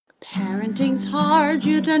Parenting's hard,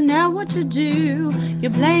 you don't know what to do. You're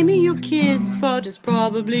blaming your kids, but it's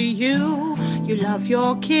probably you. You love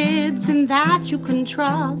your kids and that you can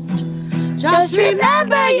trust. Just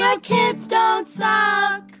remember your kids don't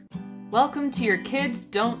suck. Welcome to Your Kids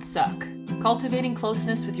Don't Suck, cultivating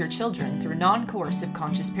closeness with your children through non-coercive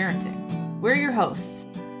conscious parenting. We're your hosts,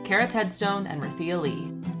 Kara Tedstone and Rathia Lee.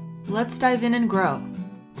 Let's dive in and grow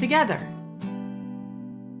together.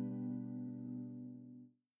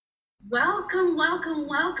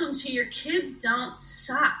 Welcome to Your Kids Don't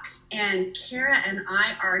Suck. And Kara and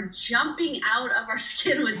I are jumping out of our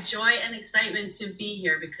skin with joy and excitement to be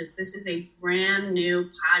here because this is a brand new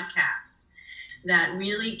podcast that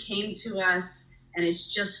really came to us and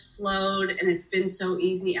it's just flowed and it's been so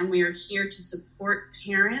easy. And we are here to support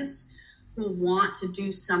parents who want to do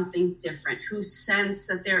something different, who sense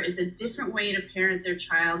that there is a different way to parent their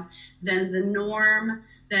child than the norm,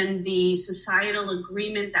 than the societal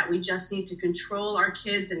agreement that we just need to control our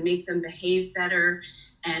kids and make them behave better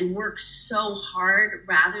and work so hard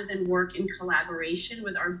rather than work in collaboration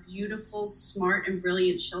with our beautiful, smart, and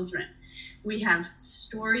brilliant children. We have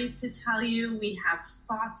stories to tell you, we have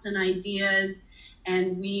thoughts and ideas,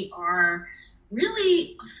 and we are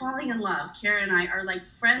really falling in love. Kara and I are like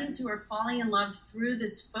friends who are falling in love through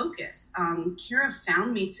this focus. Kara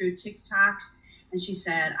found me through TikTok and she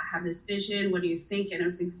said, I have this vision, what do you think? And it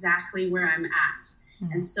was exactly where I'm at.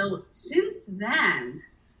 Mm-hmm. And so since then,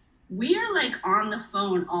 we are like on the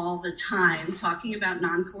phone all the time talking about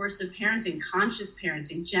non-coercive parenting, conscious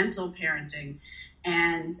parenting, gentle parenting.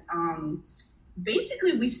 And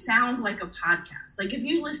basically we sound like a podcast. Like if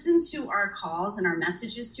you listen to our calls and our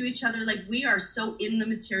messages to each other, like we are so in the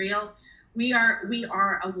material. We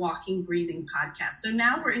are a walking, breathing podcast. So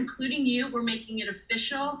now we're including you. We're making it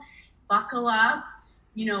official. Buckle up,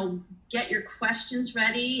 get your questions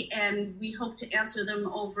ready. And we hope to answer them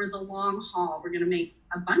over the long haul. We're going to make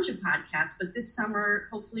a bunch of podcasts, but this summer,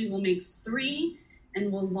 hopefully we'll make 3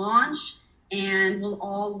 and we'll launch and we'll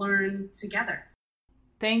all learn together.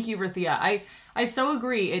 Thank you, Rathia. I so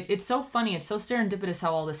agree. It's so funny. It's so serendipitous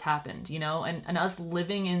how all this happened, and us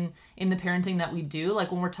living in the parenting that we do.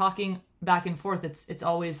 Like when we're talking back and forth, it's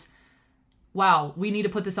always, wow, we need to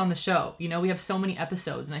put this on the show. We have so many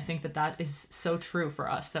episodes. And I think that is so true for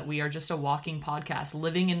us, that we are just a walking podcast,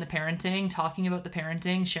 living in the parenting, talking about the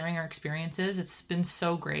parenting, sharing our experiences. It's been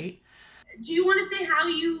so great. Do you want to say how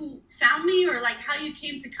you found me or like how you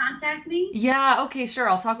came to contact me? Yeah, okay, sure.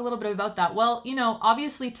 I'll talk a little bit about that. Well,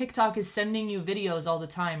 obviously TikTok is sending you videos all the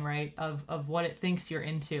time, right? Of what it thinks you're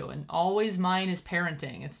into. And always mine is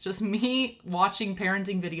parenting. It's just me watching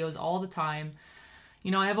parenting videos all the time.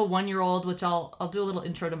 I have a 1-year-old, which I'll do a little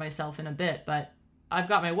intro to myself in a bit, but I've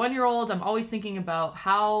got my 1-year-old. I'm always thinking about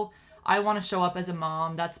how I want to show up as a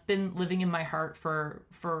mom. That's been living in my heart for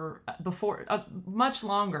before much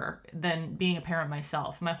longer than being a parent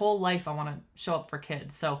myself. My whole life I want to show up for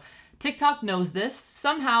kids. So TikTok knows this.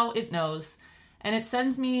 Somehow it knows, and it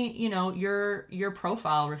sends me, your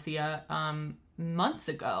profile, Rathia, months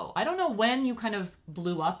ago. I don't know when you kind of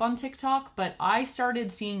blew up on TikTok, but I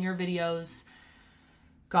started seeing your videos.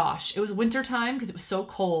 Gosh, it was wintertime because it was so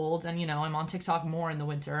cold, and I'm on TikTok more in the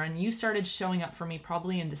winter, and you started showing up for me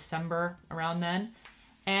probably in December around then.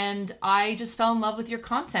 And I just fell in love with your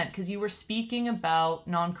content because you were speaking about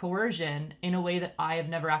non-coercion in a way that I have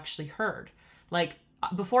never actually heard. Like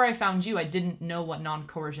before I found you, I didn't know what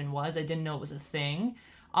non-coercion was. I didn't know it was a thing.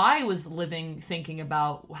 I was thinking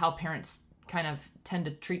about how parents kind of tend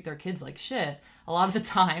to treat their kids like shit a lot of the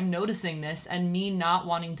time, noticing this and me not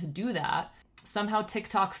wanting to do that. Somehow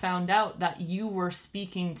TikTok found out that you were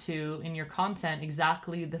speaking to in your content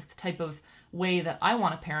exactly the type of way that I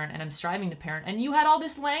want to parent and I'm striving to parent. And you had all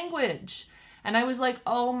this language. And I was like,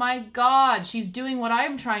 oh my God, she's doing what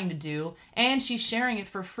I'm trying to do. And she's sharing it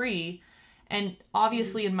for free. And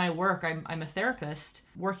obviously in my work, I'm a therapist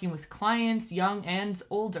working with clients, young and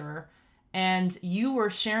older. And you were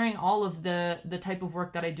sharing all of the type of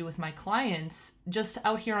work that I do with my clients just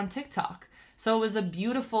out here on TikTok. So it was a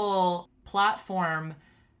beautiful platform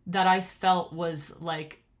that I felt was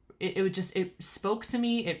like, it spoke to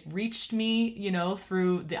me, it reached me,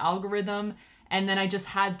 through the algorithm. And then I just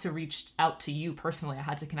had to reach out to you personally. I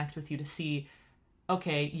had to connect with you to see,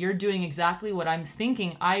 okay, you're doing exactly what I'm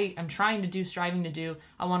thinking I am trying to do, striving to do.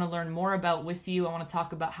 I want to learn more about with you. I want to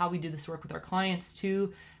talk about how we do this work with our clients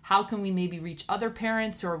too. How can we maybe reach other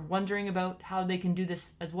parents who are wondering about how they can do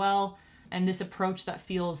this as well? And this approach that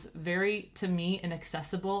feels very, to me,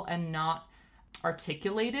 inaccessible and not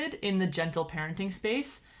articulated in the gentle parenting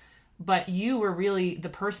space. But you were really the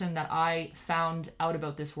person that I found out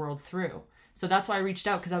about this world through. So that's why I reached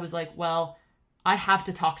out, because I was like, well, I have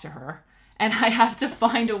to talk to her and I have to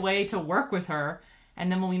find a way to work with her.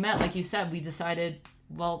 And then when we met, like you said, we decided,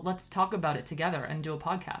 well, let's talk about it together and do a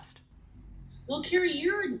podcast. Well, Carrie,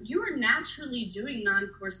 you are naturally doing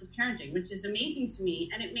non-coercive parenting, which is amazing to me.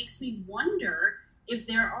 And it makes me wonder if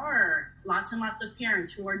there are lots and lots of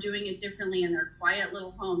parents who are doing it differently in their quiet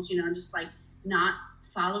little homes, just like not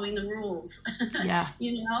following the rules, Yeah.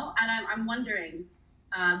 And I'm wondering,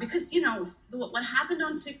 because, what happened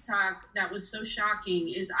on TikTok that was so shocking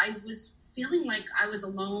is I was feeling like I was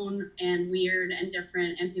alone and weird and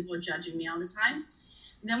different and people were judging me all the time.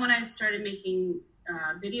 And then when I started making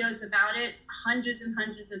videos about it, hundreds and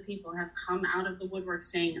hundreds of people have come out of the woodwork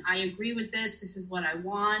saying, I agree with this. This is what I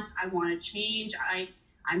want to change.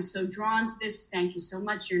 I'm so drawn to this. Thank you so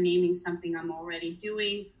much. You're naming something I'm already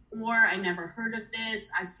doing. Or I never heard of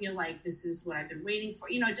this. I feel like this is what I've been waiting for.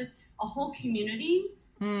 Just a whole community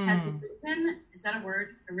has arisen. Is that a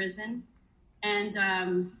word? Arisen.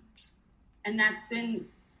 And that's been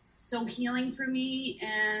so healing for me.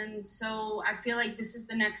 And so I feel like this is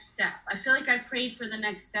the next step. I feel like I prayed for the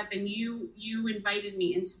next step and you invited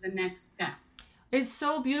me into the next step. It's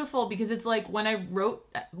so beautiful because it's like when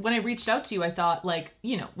I reached out to you, I thought like,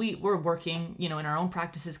 we're working, in our own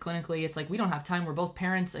practices clinically. It's like, we don't have time. We're both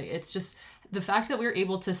parents. It's just the fact that we're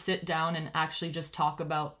able to sit down and actually just talk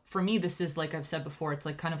about, for me, this is like I've said before, it's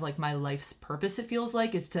like kind of like my life's purpose. It feels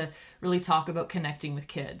like is to really talk about connecting with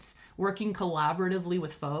kids, working collaboratively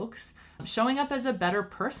with folks, showing up as a better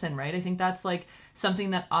person, right? I think that's like something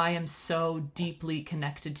that I am so deeply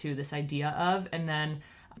connected to, this idea of, and then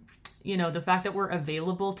the fact that we're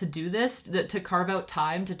available to do this, to carve out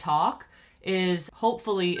time to talk is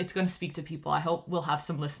hopefully it's going to speak to people. I hope we'll have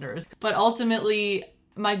some listeners. But ultimately,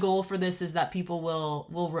 my goal for this is that people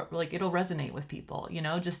will like, it'll resonate with people,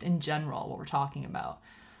 just in general, what we're talking about.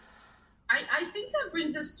 I think that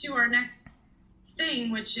brings us to our next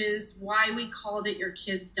thing, which is why we called it Your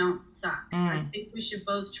Kids Don't Suck. I think we should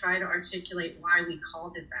both try to articulate why we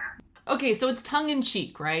called it that. Okay, so it's tongue in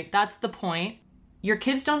cheek, right? That's the point. Your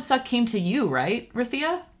Kids Don't Suck came to you, right,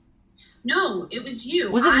 Rithia? No, it was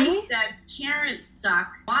you. Was it me? I said parents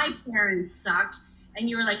suck. My parents suck. And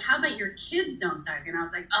you were like, how about your kids don't suck? And I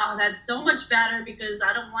was like, oh, that's so much better because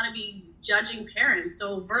I don't want to be judging parents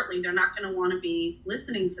so overtly. They're not going to want to be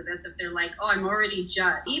listening to this if they're like, oh, I'm already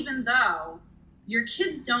judged. Even though Your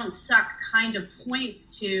Kids Don't Suck kind of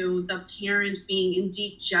points to the parent being in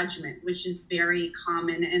deep judgment, which is very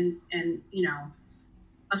common and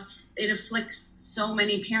it afflicts so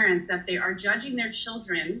many parents that they are judging their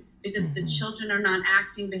children because the children are not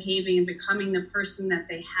acting, behaving, and becoming the person that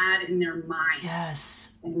they had in their mind.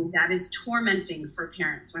 Yes. And that is tormenting for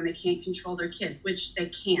parents when they can't control their kids, which they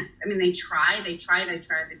can't. I mean, they try, they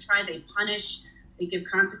punish, they give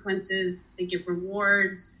consequences, they give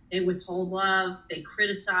rewards, they withhold love, they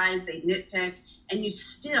criticize, they nitpick, and you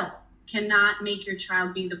still cannot make your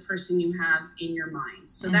child be the person you have in your mind.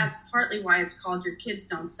 So that's partly why it's called Your Kids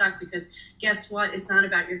Don't Suck, because guess what? It's not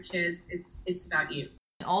about your kids. It's about you.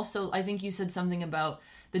 Also, I think you said something about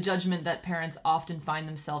the judgment that parents often find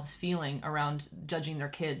themselves feeling around judging their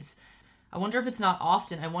kids. I wonder if it's not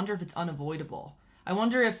often. I wonder if it's unavoidable. I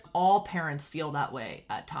wonder if all parents feel that way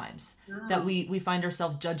at times, that we find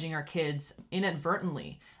ourselves judging our kids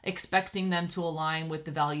inadvertently, expecting them to align with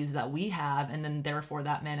the values that we have, and then therefore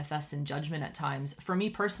that manifests in judgment at times. For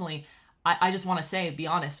me personally, I just want to say, be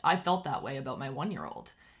honest, I felt that way about my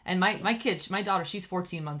 1-year-old. And my kid, my daughter, she's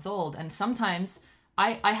 14 months old, and sometimes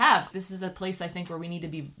I have. This is a place I think where we need to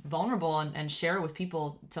be vulnerable and share with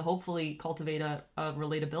people to hopefully cultivate a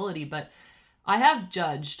relatability, but I have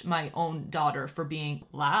judged my own daughter for being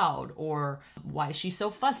loud, or why she's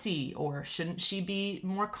so fussy, or shouldn't she be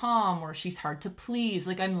more calm, or she's hard to please.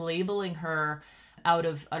 Like, I'm labeling her out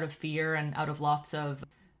of fear and out of lots of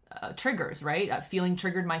triggers, right? Feeling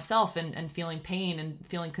triggered myself and feeling pain and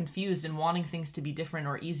feeling confused and wanting things to be different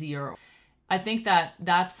or easier. I think that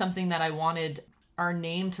that's something that I wanted our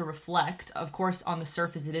name to reflect. Of course, on the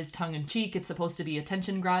surface, it is tongue in cheek. It's supposed to be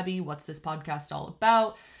attention grabby. What's this podcast all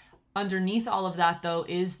about? Underneath all of that, though,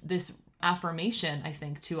 is this affirmation, I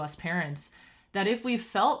think, to us parents, that if we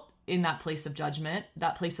felt in that place of judgment,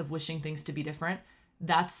 that place of wishing things to be different,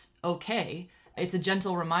 that's okay. It's a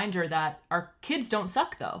gentle reminder that our kids don't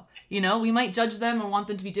suck, though. We might judge them and want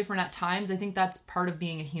them to be different at times. I think that's part of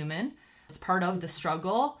being a human. It's part of the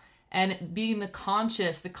struggle. And being the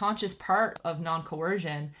conscious part of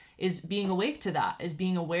non-coercion is being awake to that, is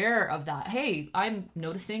being aware of that. Hey, I'm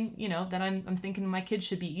noticing, that I'm thinking my kid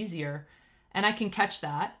should be easier, and I can catch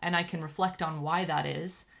that and I can reflect on why that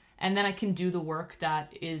is. And then I can do the work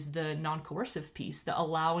that is the non-coercive piece, the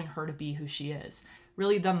allowing her to be who she is.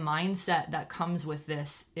 really the mindset that comes with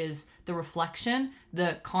this is the reflection,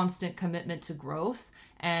 the constant commitment to growth,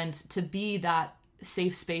 and to be that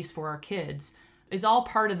safe space for our kids is all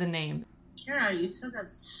part of the name. Kara, you said that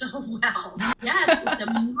so well. Yes, it's a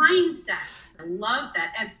mindset. I love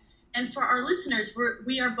that. And for our listeners,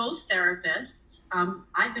 we are both therapists.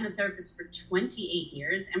 I've been a therapist for 28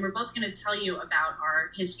 years, and we're both going to tell you about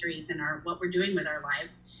our histories and what we're doing with our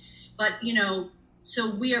lives. But, so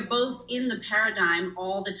we are both in the paradigm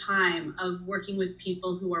all the time of working with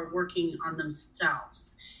people who are working on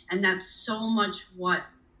themselves. And that's so much what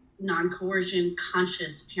non-coercion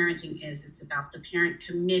conscious parenting is. It's about the parent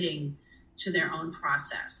committing to their own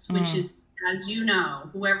process, which is, as you know,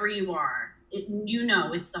 whoever you are,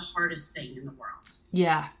 it's the hardest thing in the world.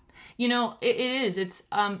 Yeah. It is. It's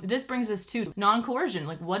this brings us to non-coercion.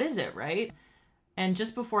 Like, what is it, right? And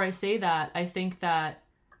just before I say that, I think that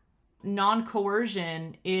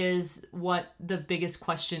non-coercion is what the biggest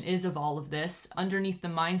question is of all of this, underneath the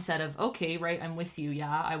mindset of, okay, right, I'm with you.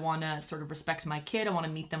 Yeah, I want to sort of respect my kid. I want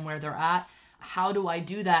to meet them where they're at. How do I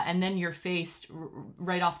do that? And then you're faced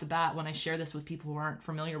right off the bat when I share this with people who aren't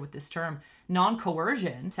familiar with this term.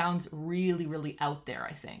 Non-coercion sounds really, really out there,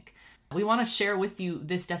 I think. We want to share with you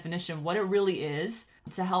this definition, what it really is,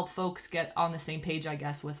 to help folks get on the same page, I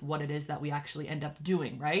guess, with what it is that we actually end up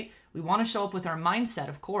doing, right? We want to show up with our mindset,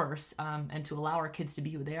 of course, and to allow our kids to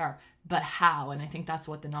be who they are, but how? And I think that's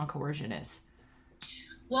what the non-coercion is.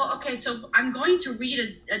 Well, okay, so I'm going to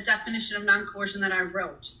read a definition of non-coercion that I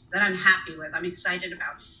wrote that I'm happy with, I'm excited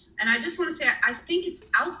about. And I just want to say, I think it's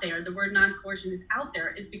out there, the word non-coercion is out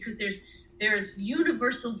there, is because there's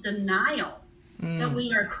universal denial that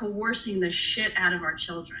we are coercing the shit out of our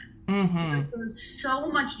children. Mm-hmm. There's so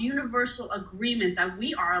much universal agreement that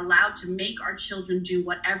we are allowed to make our children do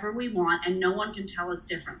whatever we want and no one can tell us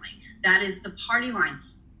differently. That is the party line.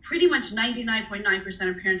 Pretty much 99.9%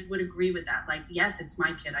 of parents would agree with that. Like, yes, it's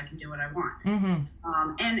my kid. I can do what I want.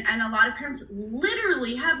 Mm-hmm. And a lot of parents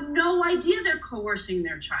literally have no idea they're coercing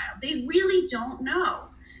their child. They really don't know.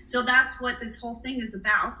 So that's what this whole thing is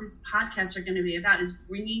about. This podcast are going to be about, is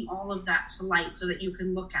bringing all of that to light so that you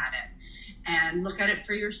can look at it and look at it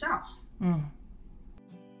for yourself. Mm.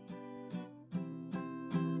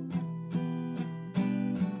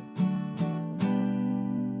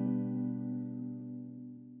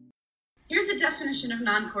 Here's a definition of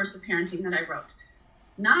non-coercive parenting that I wrote.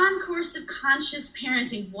 Non-coercive conscious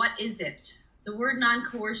parenting, what is it? The word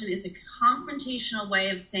non-coercion is a confrontational way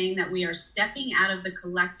of saying that we are stepping out of the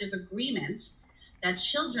collective agreement that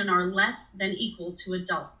children are less than equal to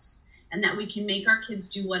adults and that we can make our kids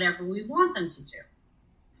do whatever we want them to do.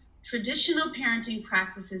 Traditional parenting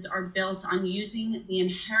practices are built on using the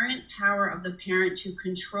inherent power of the parent to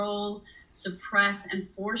control, suppress, and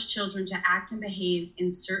force children to act and behave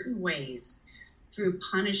in certain ways through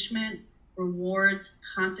punishment, rewards,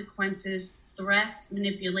 consequences, threats,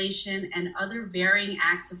 manipulation, and other varying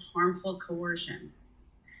acts of harmful coercion.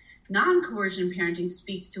 Non-coercion parenting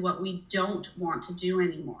speaks to what we don't want to do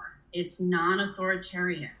anymore. It's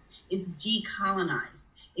non-authoritarian. It's decolonized.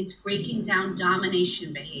 It's breaking down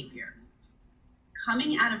domination behavior.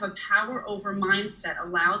 Coming out of a power over mindset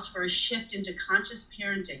allows for a shift into conscious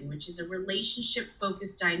parenting, which is a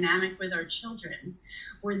relationship-focused dynamic with our children,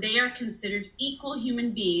 where they are considered equal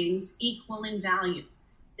human beings, equal in value.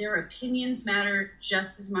 Their opinions matter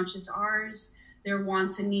just as much as ours. Their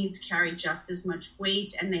wants and needs carry just as much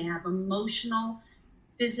weight, and they have emotional,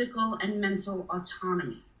 physical, and mental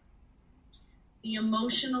autonomy. The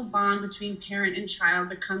emotional bond between parent and child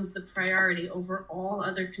becomes the priority over all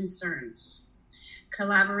other concerns.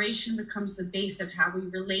 Collaboration becomes the base of how we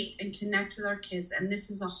relate and connect with our kids, and this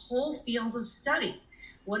is a whole field of study.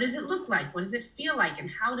 What does it look like? What does it feel like? And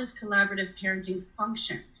how does collaborative parenting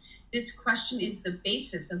function? This question is the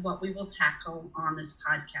basis of what we will tackle on this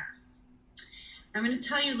podcast. I'm going to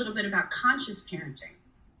tell you a little bit about conscious parenting.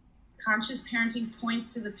 Conscious parenting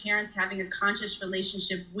points to the parents having a conscious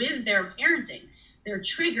relationship with their parenting, their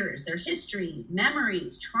triggers, their history,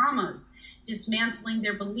 memories, traumas, dismantling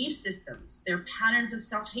their belief systems, their patterns of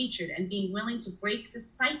self-hatred, and being willing to break the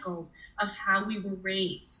cycles of how we were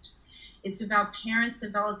raised. It's about parents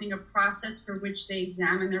developing a process for which they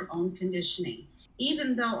examine their own conditioning.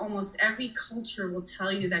 Even though almost every culture will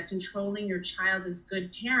tell you that controlling your child is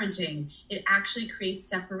good parenting, it actually creates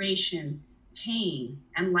separation, pain,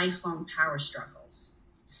 and lifelong power struggles.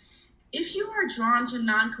 If you are drawn to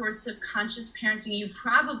non-coercive conscious parenting, you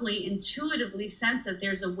probably intuitively sense that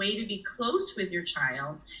there's a way to be close with your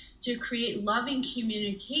child to create loving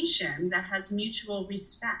communication that has mutual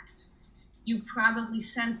respect. you probably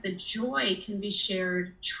sense that joy can be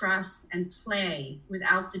shared, trust, and play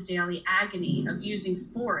without the daily agony of using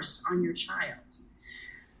force on your child.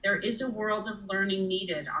 There is a world of learning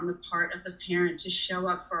needed on the part of the parent to show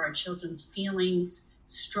up for our children's feelings,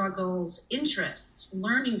 struggles, interests,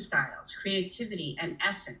 learning styles, creativity, and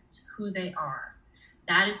essence, who they are.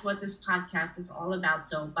 That is what this podcast is all about.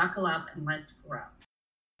 So buckle up and let's grow.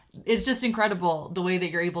 It's just incredible the way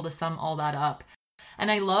that you're able to sum all that up.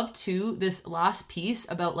 And I love too this last piece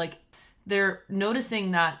about like they're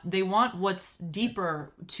noticing that they want what's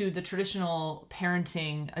deeper to the traditional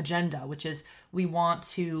parenting agenda, which is we want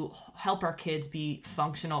to help our kids be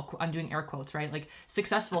functional. I'm doing air quotes, right? Like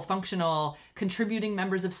successful, functional, contributing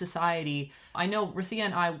members of society. I know Rithia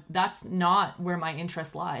and I, that's not where my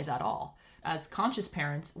interest lies at all. As conscious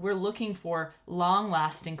parents, we're looking for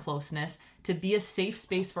long-lasting closeness to be a safe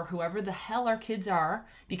space for whoever the hell our kids are,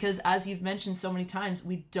 because as you've mentioned so many times,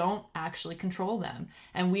 we don't actually control them.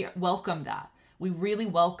 And we welcome that. We really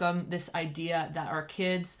welcome this idea that our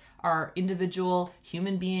kids are individual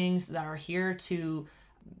human beings that are here to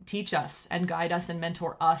teach us and guide us and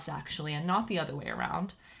mentor us, actually, and not the other way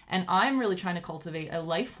around. And I'm really trying to cultivate a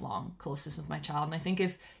lifelong closeness with my child. And I think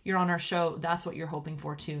if you're on our show, that's what you're hoping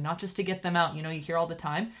for too. Not just to get them out. You know, you hear all the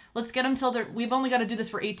time, let's get them till we've only got to do this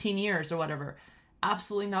for 18 years or whatever.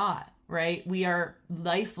 Absolutely not, right? We are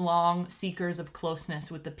lifelong seekers of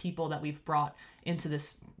closeness with the people that we've brought into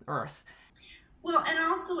this earth. Well, and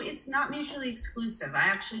also it's not mutually exclusive. I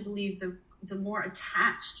actually believe the more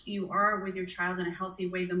attached you are with your child in a healthy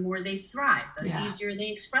way, the more they thrive, the easier they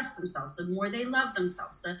express themselves, the more they love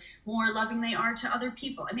themselves, the more loving they are to other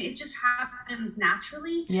people. I mean, it just happens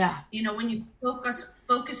naturally. Yeah. You know, when you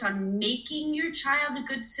focus on making your child a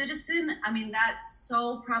good citizen, I mean, that's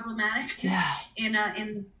so problematic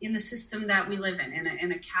in the system that we live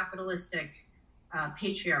in a capitalistic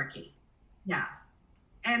patriarchy. Yeah.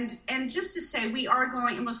 And just to say, we are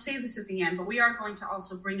going, and we'll say this at the end, but we are going to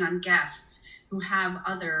also bring on guests who have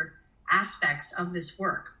other aspects of this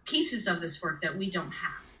work, pieces of this work that we don't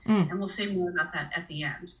have. And we'll say more about that at the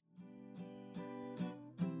end.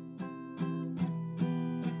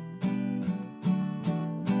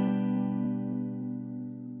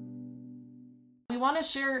 We want to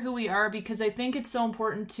share who we are because I think it's so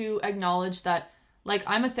important to acknowledge that, like,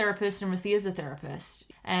 I'm a therapist and Rithia is a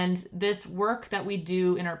therapist. And this work that we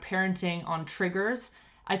do in our parenting on triggers,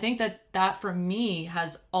 I think that for me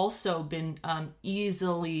has also been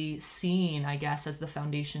easily seen, I guess, as the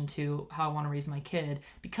foundation to how I want to raise my kid,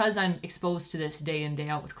 because I'm exposed to this day in, day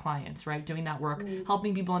out with clients, right? Doing that work,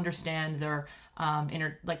 helping people understand their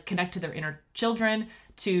connect to their inner children,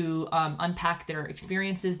 to unpack their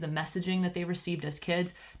experiences, the messaging that they received as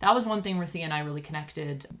kids. That was one thing Rithia and I really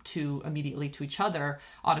connected to immediately to each other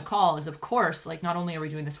on a call, is of course, like, not only are we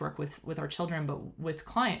doing this work with our children, but with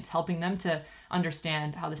clients, helping them to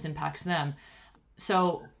understand how this impacts them.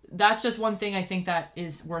 So that's just one thing I think that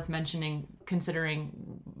is worth mentioning,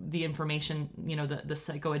 considering the information, you know, the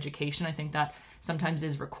psychoeducation, I think that sometimes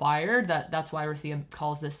is required. That's why Rithia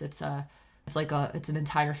calls this, it's an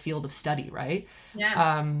entire field of study, right?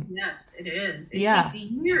 Yes, it is. It takes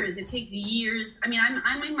years. It takes years. I mean,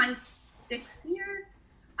 I'm in my 6th year.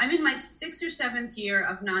 I'm in my 6th or 7th year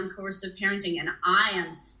of non-coercive parenting, and I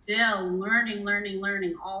am still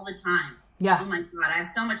learning all the time. Yeah. Oh my God, I have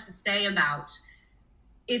so much to say about.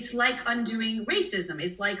 It's like undoing racism.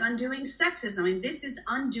 It's like undoing sexism. I mean, this is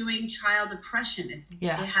undoing child oppression.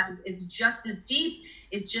 It's just as deep.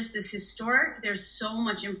 It's just as historic. There's so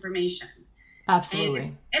much information. Absolutely.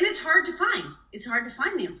 And it's hard to find. It's hard to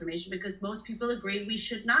find the information because most people agree we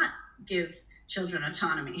should not give children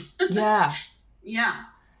autonomy. Yeah. Yeah.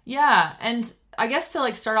 Yeah. And I guess to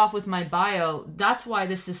like start off with my bio, that's why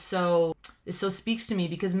this so speaks to me,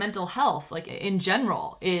 because mental health, like in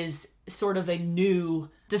general, is sort of a new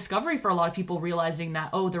discovery for a lot of people, realizing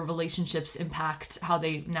that, their relationships impact how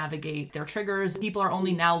they navigate their triggers. People are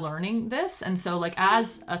only now learning this. And so like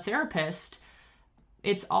as a therapist,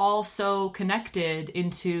 it's all so connected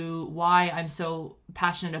into why I'm so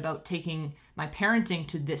passionate about taking my parenting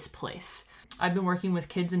to this place. I've been working with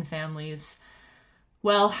kids and families.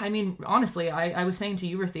 Well, I mean, honestly, I was saying to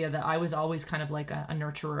you, Rithia, that I was always kind of like a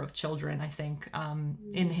nurturer of children, I think,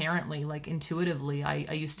 inherently, like intuitively.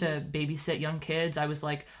 I used to babysit young kids. I was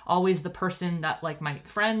like always the person that like my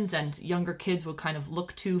friends and younger kids would kind of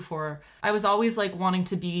look to for. I was always like wanting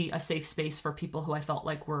to be a safe space for people who I felt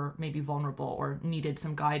like were maybe vulnerable or needed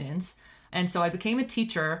some guidance. And so I became a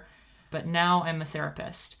teacher, but now I'm a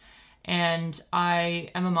therapist. And I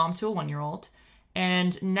am a mom to a 1-year-old.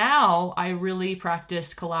 And now I really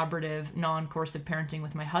practice collaborative, non-coercive parenting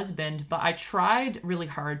with my husband, but I tried really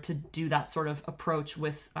hard to do that sort of approach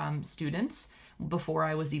with students before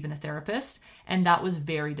I was even a therapist, and that was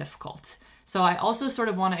very difficult. So I also sort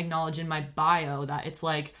of want to acknowledge in my bio that it's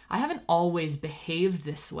like, I haven't always behaved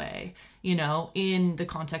this way, you know, in the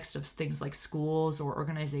context of things like schools or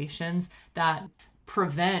organizations that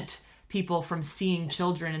prevent people from seeing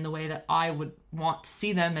children in the way that I would want to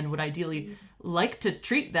see them and would ideally like to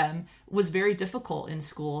treat them, was very difficult in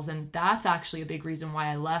schools. And that's actually a big reason why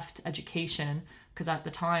I left education, because at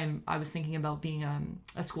the time I was thinking about being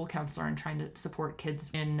a school counselor and trying to support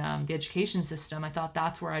kids in the education system. I thought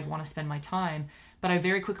that's where I'd want to spend my time. But I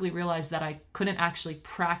very quickly realized that I couldn't actually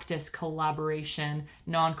practice collaboration,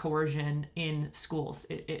 non-coercion in schools.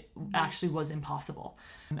 It actually was impossible.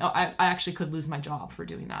 I actually could lose my job for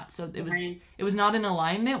doing that. So it was not in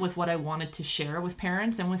alignment with what I wanted to share with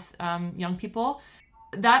parents and with young people.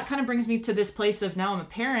 That kind of brings me to this place of now I'm a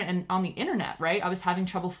parent, and on the internet, right? I was having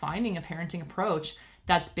trouble finding a parenting approach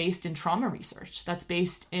that's based in trauma research, that's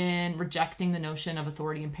based in rejecting the notion of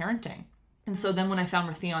authority in parenting. And so then when I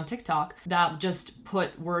found Rathia on TikTok, that just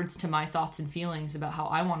put words to my thoughts and feelings about how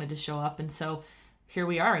I wanted to show up. And so here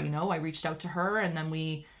we are, you know, I reached out to her, and then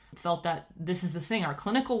we felt that this is the thing. Our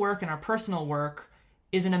clinical work and our personal work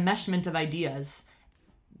is an enmeshment of ideas.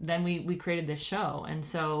 Then we created this show. And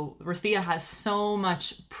so Rathia has so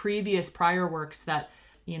much prior works that,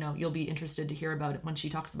 you know, you'll be interested to hear about it when she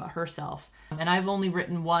talks about herself. And I've only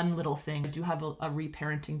written one little thing. I do have a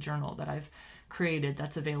reparenting journal that I've created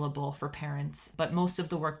that's available for parents. But most of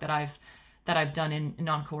the work that I've done in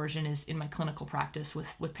non-coercion is in my clinical practice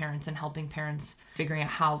with parents, and helping parents figuring out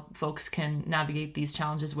how folks can navigate these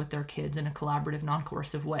challenges with their kids in a collaborative,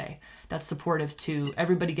 non-coercive way that's supportive to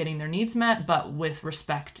everybody getting their needs met, but with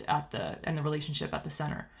respect and the relationship at the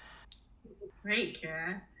center. Great,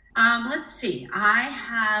 Kara. Let's see. I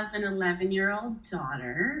have an 11-year-old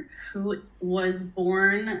daughter who was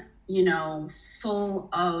born, you know, full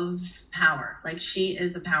of power. Like, she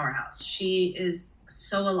is a powerhouse. She is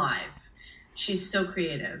so alive. She's so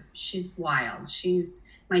creative. She's wild. She's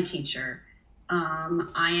my teacher.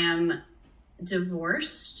 I am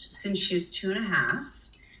divorced since she was 2.5,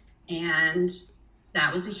 and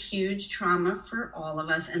that was a huge trauma for all of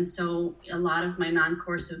us. And so a lot of my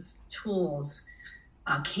non-coercive tools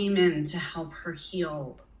came in to help her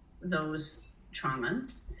heal those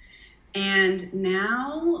traumas. And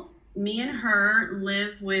now me and her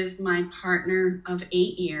live with my partner of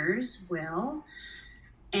 8 years, Will.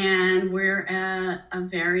 And we're a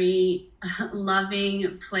very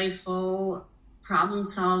loving, playful,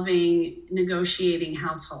 problem-solving, negotiating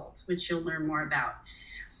household, which you'll learn more about.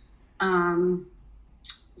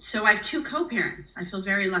 So I have 2 co-parents. I feel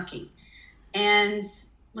very lucky. And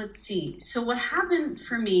let's see. So what happened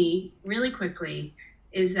for me really quickly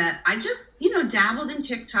is that I just, dabbled in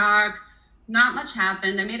TikToks. Not much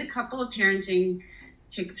happened. I made a couple of parenting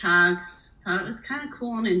TikToks, thought it was kind of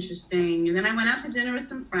cool and interesting. And then I went out to dinner with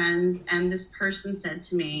some friends, and this person said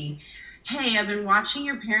to me, "Hey, I've been watching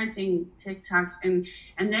your parenting TikToks and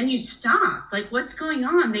then you stopped. Like, what's going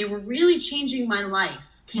on? They were really changing my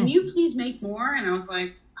life. Can you please make more?" And I was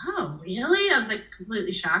like, "Oh, really?" I was like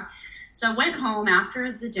completely shocked. So I went home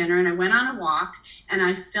after the dinner and I went on a walk, and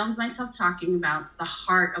I filmed myself talking about the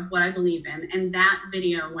heart of what I believe in. And that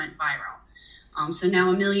video went viral. So now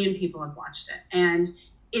 1 million people have watched it. And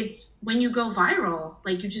it's when you go viral,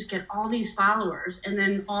 like, you just get all these followers. And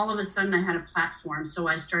then all of a sudden I had a platform. So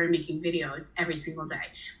I started making videos every single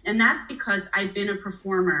day. And that's because I've been a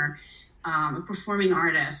performer, a performing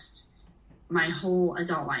artist my whole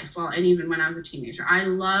adult life. Well, and even when I was a teenager, I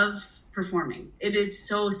love performing. It is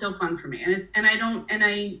so fun for me.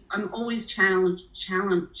 I'm always challenging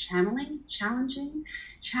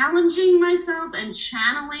myself and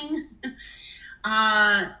channeling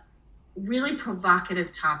really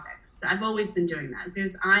provocative topics. I've always been doing that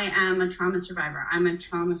because I am a trauma survivor. I'm a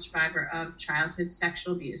trauma survivor of childhood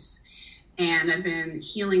sexual abuse, and I've been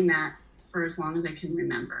healing that for as long as I can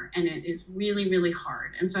remember. And it is really, really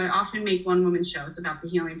hard. And so I often make one-woman shows about the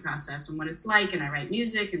healing process and what it's like. And I write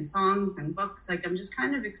music and songs and books. Like, I'm just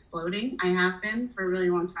kind of exploding. I have been for a really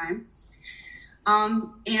long time.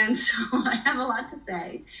 And so I have a lot to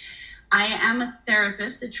say. I am a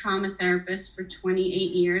therapist, a trauma therapist for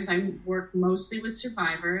 28 years. I work mostly with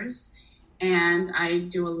survivors, and I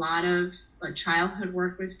do a lot of childhood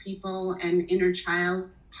work with people and inner child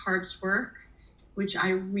parts work, which I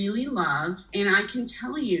really love. And I can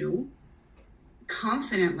tell you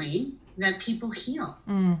confidently that people heal.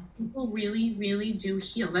 People really, really do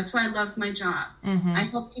heal. That's why I love my job. I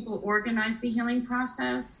help people organize the healing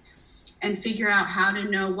process. and figure out how to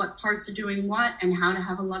know what parts are doing what and how to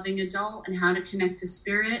have a loving adult and how to connect to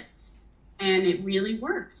spirit. And it really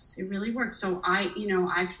works. It really works. So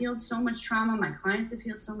I've healed so much trauma. My clients have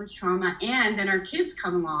healed so much trauma. And then our kids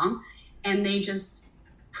come along and they just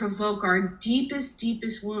provoke our deepest,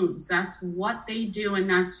 deepest wounds. That's what they do. And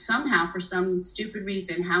that's somehow, for some stupid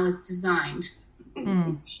reason, how it's designed.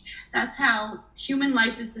 That's how human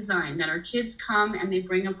life is designed, that our kids come and they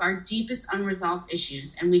bring up our deepest unresolved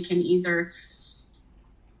issues, and we can either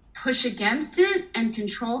push against it and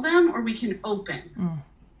control them, or we can open.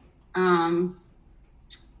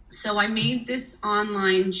 So I made this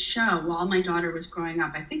online show while my daughter was growing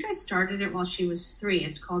up. I think I started it while she was 3.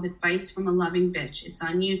 It's called Advice from a Loving Bitch. It's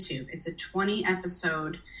on YouTube. It's a 20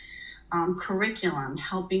 episode curriculum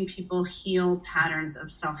helping people heal patterns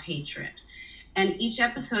of self-hatred. And each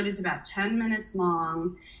episode is about 10 minutes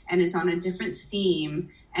long and is on a different theme.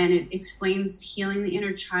 And it explains healing the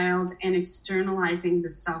inner child and externalizing the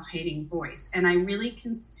self-hating voice. And I really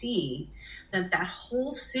can see that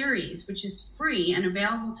whole series, which is free and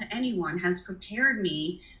available to anyone, has prepared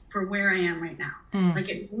me for where I am right now. Like,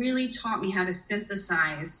 it really taught me how to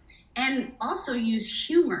synthesize and also use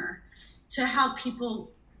humor to help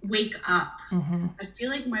people wake up. I feel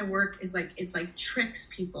like my work is like, it's like tricks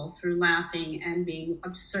people through laughing and being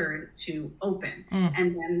absurd to open,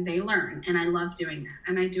 and then they learn. And I love doing that.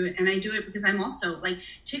 And I do it because I'm also like,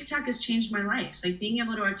 TikTok has changed my life. Like, being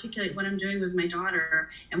able to articulate what I'm doing with my daughter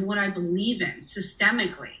and what I believe in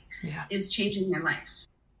systemically is changing my life.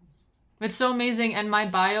 It's so amazing. And my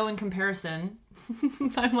bio in comparison,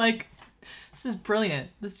 I'm like, this is brilliant.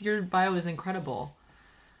 Your bio is incredible.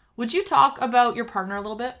 Would you talk about your partner a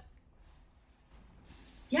little bit?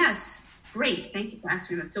 Yes. Great. Thank you for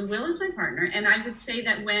asking me that. So Will is my partner. And I would say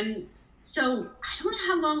that I don't know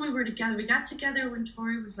how long we were together. We got together when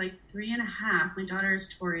Tori was like 3.5. My daughter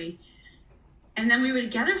is Tori. And then we were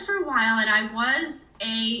together for a while, and I was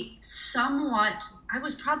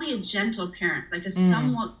probably a gentle parent, like a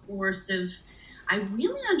somewhat coercive. I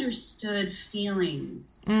really understood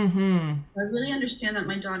feelings. I really understand that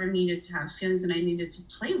my daughter needed to have feelings and I needed to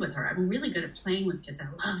play with her. I'm really good at playing with kids. I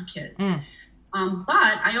love kids.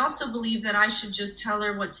 But I also believe that I should just tell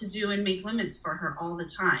her what to do and make limits for her all the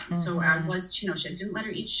time. So I was, she didn't let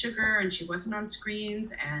her eat sugar, and she wasn't on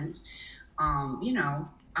screens. And,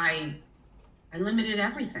 I limited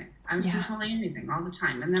everything. I was controlling everything all the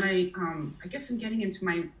time. And then I guess I'm getting into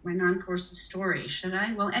my non-coercive story. Should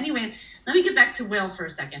I? Well, anyway, let me get back to Will for a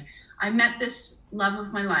second. I met this love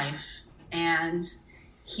of my life, and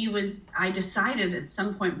I decided at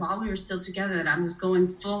some point while we were still together that I was going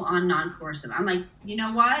full on non-coercive. I'm like, you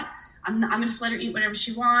know what? I'm going to just let her eat whatever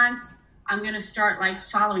she wants. I'm going to start like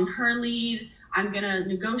following her lead. I'm going to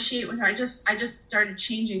negotiate with her. I just started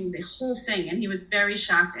changing the whole thing. And he was very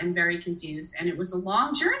shocked and very confused. And it was a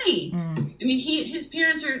long journey. I mean, his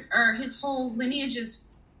parents are his whole lineage is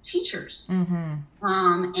teachers.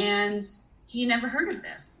 And he never heard of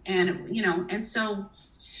this. And, and so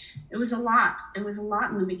it was a lot. It was a lot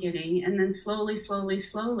in the beginning. And then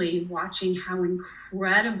slowly watching how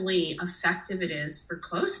incredibly effective it is for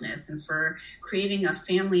closeness and for creating a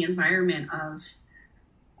family environment of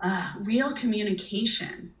real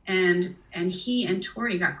communication. And he and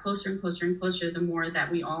Tori got closer and closer and closer the more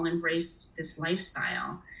that we all embraced this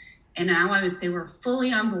lifestyle. And now I would say we're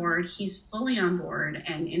fully on board. He's fully on board.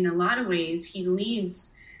 And in a lot of ways, he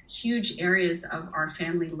leads huge areas of our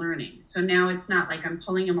family learning. So now it's not like I'm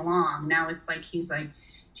pulling him along. Now it's like he's like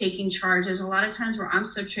taking charge. There's a lot of times where I'm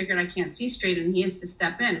so triggered I can't see straight, and he has to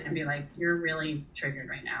step in and be like, you're really triggered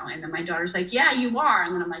right now. And then my daughter's like, yeah, you are.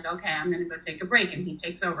 And then I'm like, okay, I'm going to go take a break. And he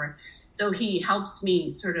takes over. So he helps me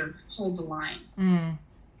sort of hold the line.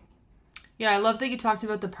 Yeah, I love that you talked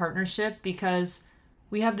about the partnership, because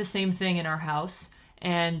we have the same thing in our house.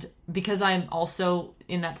 And because I'm also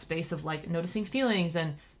in that space of like noticing feelings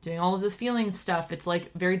and doing all of the feelings stuff, it's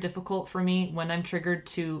like very difficult for me when I'm triggered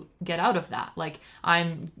to get out of that. Like,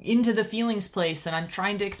 I'm into the feelings place and I'm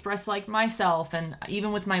trying to express like myself. And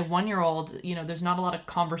even with my 1-year-old, there's not a lot of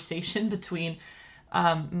conversation between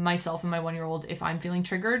myself and my 1-year-old if I'm feeling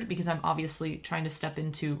triggered, because I'm obviously trying to step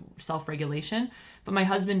into self-regulation. But my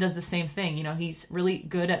husband does the same thing. He's really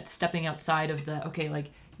good at stepping outside of the, okay, like,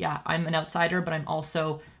 yeah, I'm an outsider, but I'm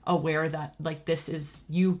also aware that like this is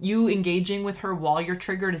you engaging with her while you're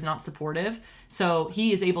triggered is not supportive. So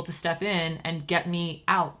he is able to step in and get me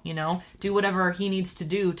out, do whatever he needs to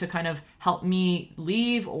do to kind of help me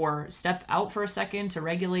leave or step out for a second to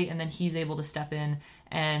regulate. And then he's able to step in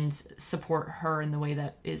and support her in the way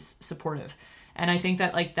that is supportive. And I think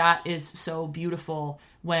that like that is so beautiful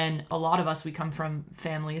when a lot of us, we come from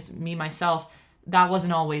families, me, myself, that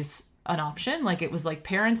wasn't always an option. Like, it was like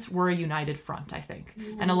parents were a united front, I think.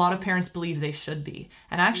 And a lot of parents believe they should be.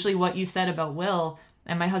 And actually what you said about Will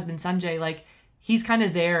and my husband Sanjay, like, he's kind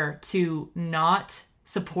of there to not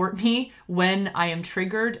support me when I am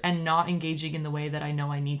triggered and not engaging in the way that I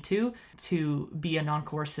know I need to be a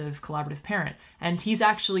non-coercive collaborative parent. And he's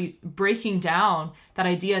actually breaking down that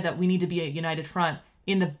idea that we need to be a united front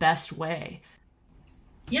in the best way.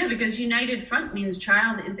 Yeah, because united front means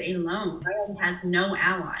child is alone. Child has no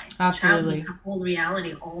ally. Absolutely. Child has to hold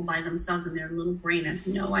reality all by themselves, and their little brain has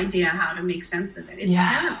no idea how to make sense of it. It's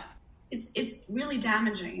terrible. It's really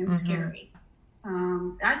damaging and scary.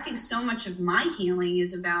 I think so much of my healing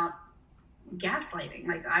is about gaslighting.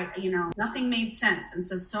 Like, nothing made sense. And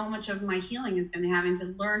so much of my healing has been having to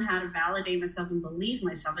learn how to validate myself and believe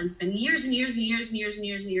myself. And it's been years and years and years and years and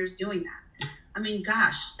years and years doing that. I mean,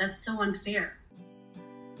 gosh, that's so unfair.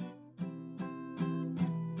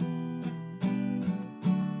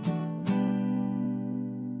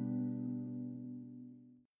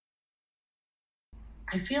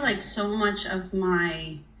 I feel like so much of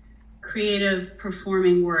my creative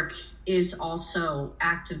performing work is also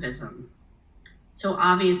activism. So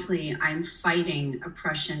obviously I'm fighting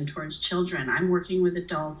oppression towards children. I'm working with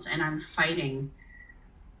adults and I'm fighting,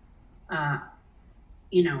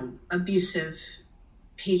 abusive,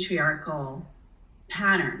 patriarchal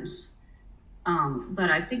patterns.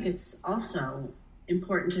 But I think it's also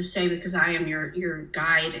important to say, because I am your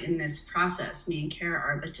guide in this process, me and Kara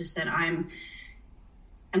are, but just that I'm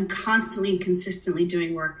constantly and consistently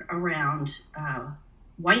doing work around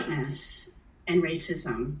whiteness and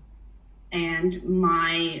racism and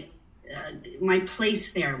my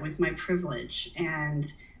place there with my privilege,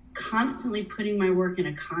 and constantly putting my work in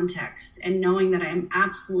a context and knowing that I am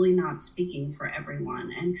absolutely not speaking for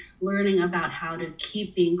everyone, and learning about how to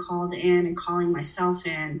keep being called in and calling myself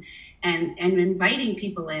in, and inviting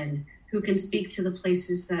people in who can speak to the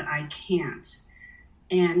places that I can't.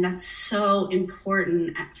 And that's so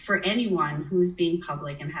important for anyone who is being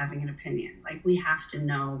public and having an opinion. Like, we have to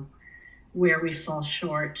know where we fall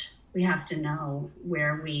short. We have to know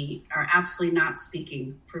where we are absolutely not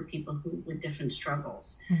speaking for people with different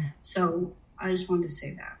struggles. So I just wanted to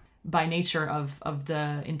say that. By nature of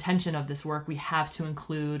the intention of this work, we have to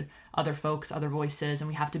include other folks, other voices, and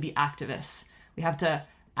we have to be activists. We have to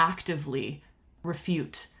actively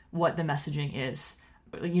refute what the messaging is.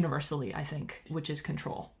 Universally, I think, which is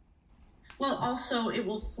control. Well, also it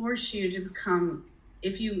will force you to become,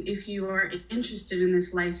 if you are interested in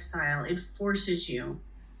this lifestyle, it forces you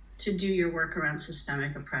to do your work around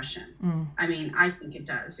systemic oppression. I mean, I think it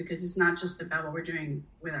does, because it's not just about what we're doing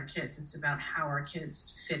with our kids. It's about how our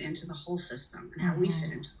kids fit into the whole system and how we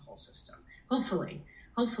fit into the whole system. Hopefully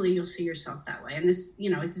you'll see yourself that way. And this,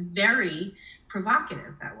 it's very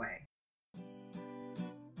provocative that way.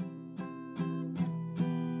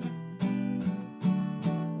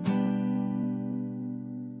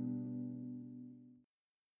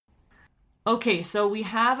 Okay, so we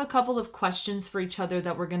have a couple of questions for each other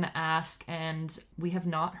that we're going to ask, and we have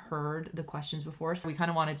not heard the questions before, so we kind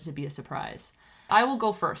of wanted it to be a surprise. I will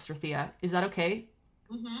go first, Rathia. Is that okay?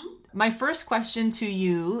 My first question to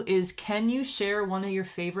you is, can you share one of your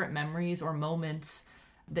favorite memories or moments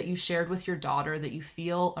that you shared with your daughter that you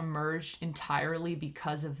feel emerged entirely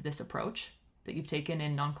because of this approach that you've taken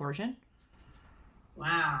in non-coercion?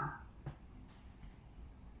 Wow.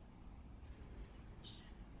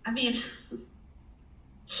 I mean,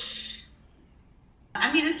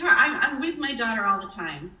 it's hard. I'm with my daughter all the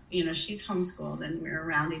time. She's homeschooled and we're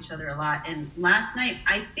around each other a lot. And last night,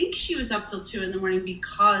 I think she was up till 2 a.m.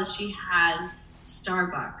 because she had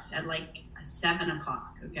Starbucks at like 7:00.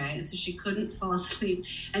 Okay. And so she couldn't fall asleep.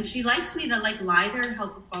 And she likes me to lie there to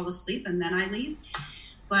help her fall asleep. And then I leave.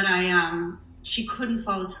 But she couldn't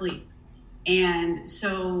fall asleep. And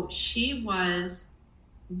so she was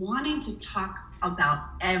wanting to talk about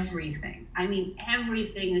everything. I mean,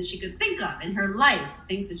 everything that she could think of in her life,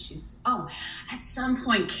 things that at some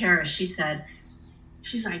point, Kara, she's like,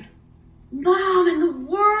 Mom, in the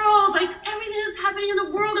world, like everything that's happening in the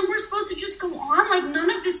world, and we're supposed to just go on like none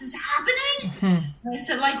of this is happening? And I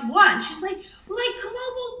said, like what? And she's like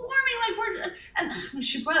global warming, and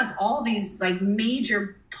she brought up all these like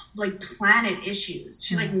major like planet issues.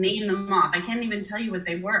 She named them off. I can't even tell you what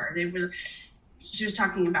they were. She was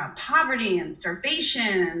talking about poverty and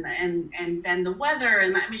starvation and the weather.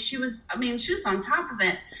 And she was on top of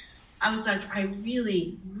it. I was like, I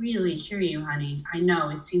really, really hear you, honey. I know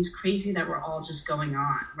it seems crazy that we're all just going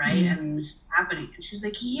on, right? And this is happening. And she was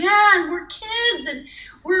like, yeah, and we're kids and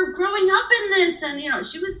we're growing up in this. And,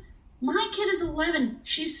 my kid is 11.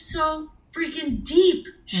 She's so freaking deep.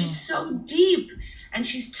 She's so deep. and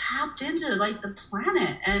she's tapped into like the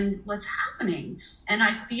planet and what's happening. And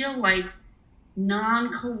I feel like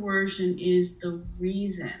non-coercion is the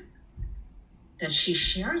reason that she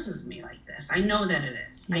shares with me like this. I know that it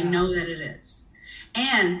is. Yeah. I know that it is.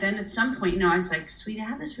 And then at some point, I was like, sweetie, I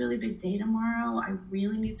have this really big day tomorrow. I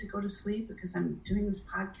really need to go to sleep because I'm doing this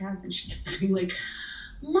podcast. And she kept being like,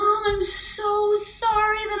 Mom, I'm so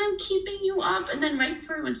sorry that I'm keeping you up. And then right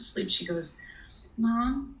before I went to sleep, she goes,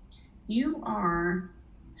 Mom, you are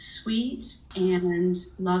sweet and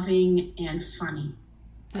loving and funny.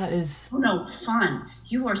 That is... Oh, no, fun.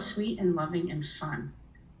 You are sweet and loving and fun.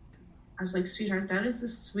 I was like, sweetheart, that is the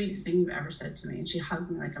sweetest thing you've ever said to me. And she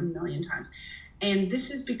hugged me like a million times. And this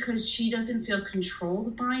is because she doesn't feel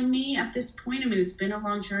controlled by me at this point. I mean, it's been a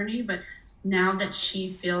long journey, but now that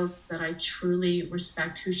she feels that I truly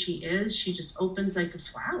respect who she is, she just opens like a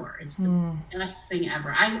flower. It's the best thing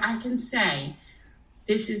ever. I can say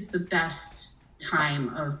this is the best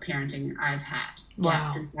time of parenting I've had.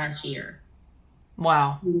 Wow. This last year.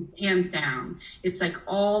 Wow. Hands down. It's like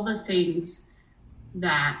all the things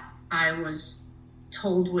that I was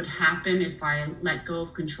told would happen if I let go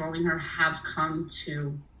of controlling her have come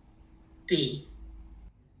to be.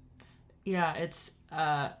 Yeah, it's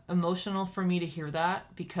emotional for me to hear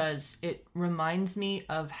that because it reminds me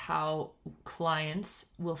of how clients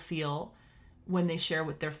will feel when they share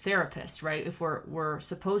with their therapist, right? If we're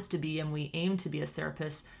supposed to be, and we aim to be as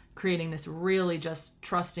therapists, creating this really just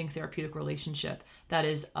trusting therapeutic relationship that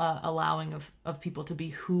is allowing of people to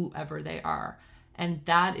be whoever they are. And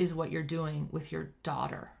that is what you're doing with your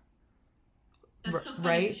daughter. That's so funny,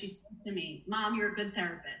 right? She said to me, Mom, you're a good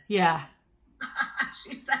therapist. Yeah.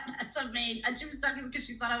 She said that to me. And she was talking because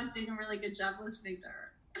she thought I was doing a really good job listening to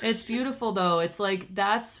her. It's beautiful, though. It's like,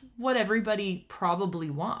 that's what everybody probably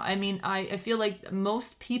wants. I mean, I feel like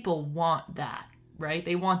most people want that, right?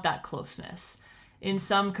 They want that closeness in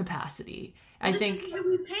some capacity. Well, this is why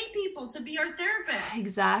we pay people to be our therapists.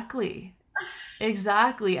 Exactly.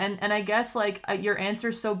 Exactly. And I guess like your answer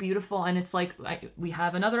is so beautiful, and it's like we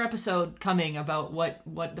have another episode coming about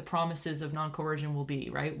what the promises of non-coercion will be,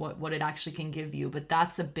 right? What it actually can give you. But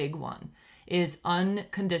that's a big one, is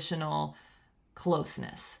unconditional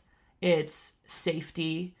closeness. It's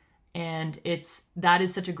safety, and that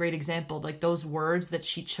is such a great example. Like those words that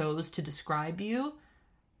she chose to describe you,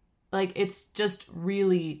 like it's just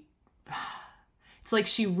really, it's like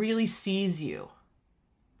she really sees you.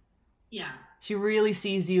 Yeah. She really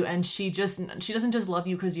sees you, and she doesn't just love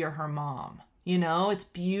you because you're her mom. It's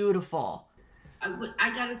beautiful.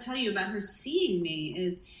 I got to tell you about her seeing me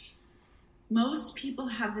is most people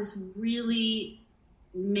have this really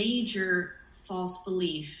major false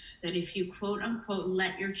belief that if you quote unquote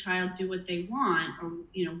let your child do what they want, or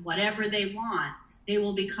whatever they want, they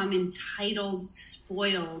will become entitled,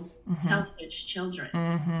 spoiled, selfish children.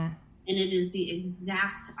 And it is the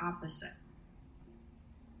exact opposite.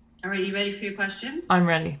 All right, you ready for your question? I'm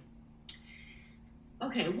ready.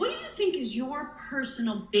 Okay, what do you think is your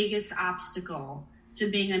personal biggest obstacle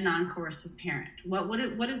to being a non-coercive parent? What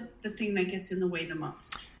is the thing that gets in the way the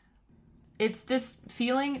most? It's this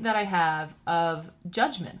feeling that I have of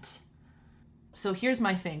judgment. So here's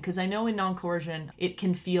my thing, because I know in non-coercion, it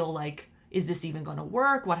can feel like, is this even going to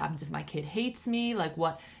work? What happens if my kid hates me? Like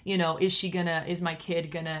what, is my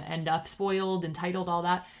kid going to end up spoiled, entitled, all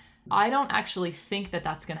that? I don't actually think that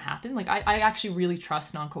that's going to happen. Like I actually really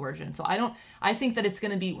trust non-coercion. So I think that it's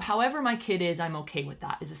going to be however my kid is, I'm okay with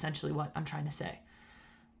that, is essentially what I'm trying to say.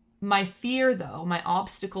 My fear though, my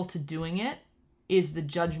obstacle to doing it is the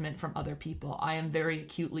judgment from other people. I am very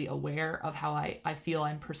acutely aware of how I feel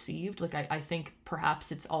I'm perceived. Like I think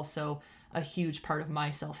perhaps it's also a huge part of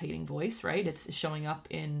my self-hating voice, right? It's showing up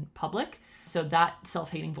in public. So that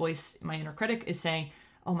self-hating voice, my inner critic, is saying,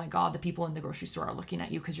 oh my God, the people in the grocery store are looking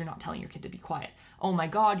at you because you're not telling your kid to be quiet. Oh my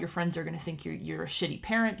God, your friends are going to think you're a shitty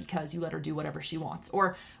parent because you let her do whatever she wants,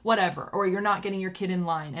 or whatever, or you're not getting your kid in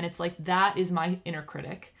line. And it's like, that is my inner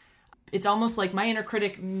critic. It's almost like my inner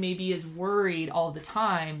critic maybe is worried all the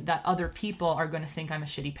time that other people are going to think I'm a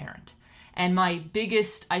shitty parent. And my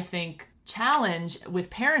biggest, I think, challenge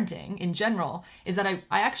with parenting in general is that I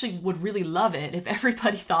actually would really love it if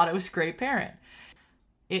everybody thought I was a great parent.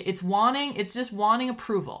 It's just wanting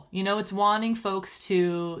approval. It's wanting folks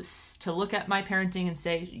to look at my parenting and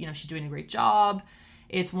say, she's doing a great job.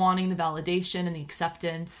 It's wanting the validation and the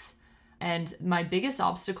acceptance. And my biggest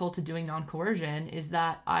obstacle to doing non-coercion is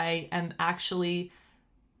that I am actually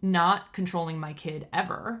not controlling my kid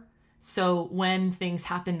ever. So when things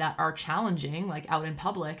happen that are challenging, like out in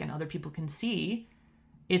public and other people can see,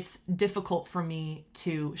 it's difficult for me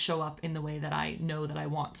to show up in the way that I know that I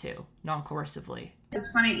want to, non-coercively. It's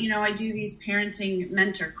funny, you know, I do these parenting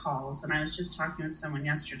mentor calls, and I was just talking with someone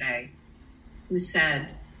yesterday who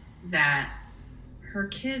said that her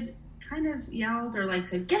kid kind of yelled or like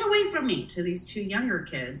said, "Get away from me," to these two younger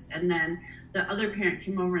kids. And then the other parent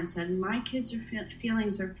came over and said, "My kids are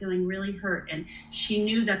feeling really hurt." And she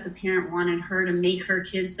knew that the parent wanted her to make her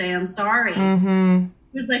kids say, "I'm sorry." Mm-hmm.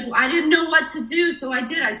 It was like, well, I didn't know what to do, so I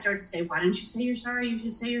did. I started to say, "Why don't you say you're sorry? You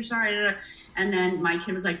should say you're sorry." And then my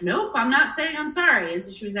kid was like, "Nope, I'm not saying I'm sorry." And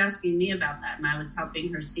so she was asking me about that, and I was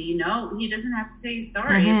helping her see, no, he doesn't have to say he's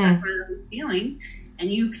sorry if that's not how he's feeling.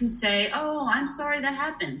 And you can say, "Oh, I'm sorry that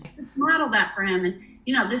happened." Model that for him. And,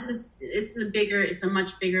 you know, it's a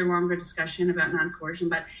much bigger, longer discussion about non-coercion,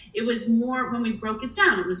 but it was more, when we broke it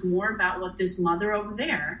down, it was more about what this mother over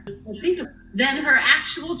there would think of than her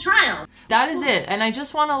actual child. That is it. And I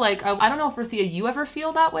just want to I don't know if Rathia, you ever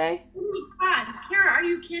feel that way? Oh my God, Kara, are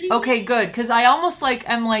you kidding? Okay, good. Because I almost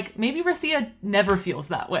am maybe Rathia never feels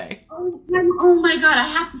that way. Oh my God, I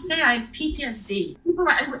have to say I have PTSD.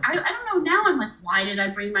 I don't know, now I'm like, why did I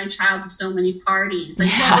bring my child to so many parties? Like,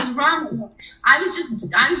 what was wrong? I was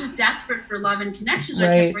just desperate for love and connection, so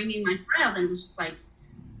I kept bringing my child, and it was just like,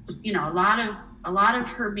 you know, a lot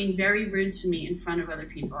of her being very rude to me in front of other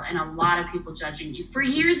people, and a lot of people judging me for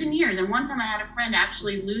years and years. And one time I had a friend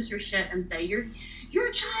actually lose her shit and say, your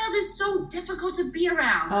child is so difficult to be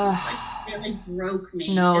around. It broke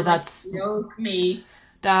me. No, broke me.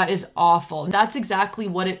 That is awful. That's exactly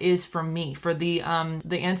what it is for me. For the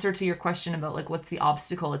answer to your question about what's the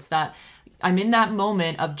obstacle, it's that I'm in that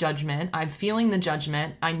moment of judgment. I'm feeling the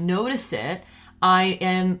judgment. I notice it. I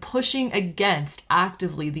am pushing against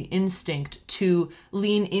actively the instinct to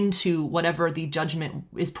lean into whatever the judgment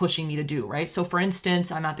is pushing me to do, right? So for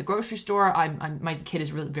instance, I'm at the grocery store. My kid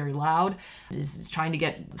is really very loud, is trying to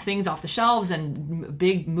get things off the shelves and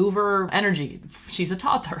big mover energy. She's a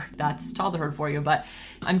toddler. That's toddlerhood for you. But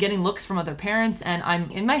I'm getting looks from other parents, and I'm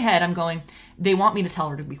in my head, I'm going, they want me to tell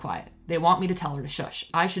her to be quiet. They want me to tell her to shush.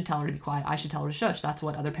 I should tell her to be quiet. I should tell her to shush. That's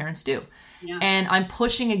what other parents do. Yeah. And I'm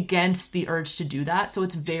pushing against the urge to do that. So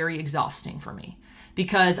it's very exhausting for me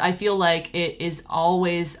because I feel like it is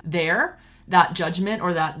always there, that judgment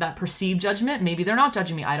or that perceived judgment. Maybe they're not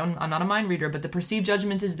judging me. I'm not a mind reader, but the perceived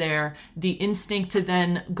judgment is there. The instinct to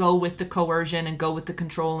then go with the coercion and go with the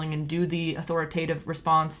controlling and do the authoritative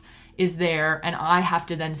response is there. And I have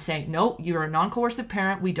to then say, no, you're a non-coercive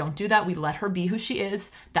parent. We don't do that. We let her be who she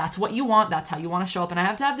is. That's what you want. That's how you want to show up. And I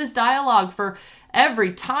have to have this dialogue for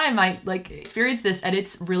every time I experience this, and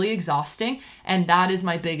it's really exhausting. And that is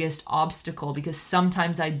my biggest obstacle, because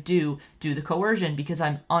sometimes I do the coercion because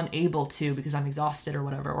I'm unable to, because I'm exhausted or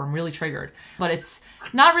whatever, or I'm really triggered. But it's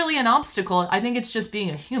not really an obstacle. I think it's just being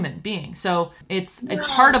a human being. So it's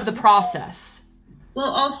part of the process. Well,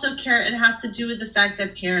 also, Kara, it has to do with the fact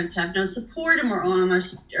that parents have no support, and we're all in our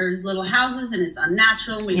little houses, and it's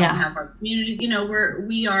unnatural, and we don't have our communities. You know,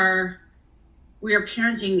 we are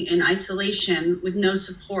parenting in isolation with no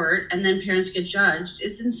support, and then parents get judged.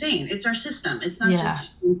 It's insane. It's our system. It's not just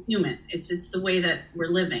human. It's the way that we're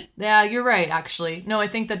living. Yeah, you're right, actually. No, I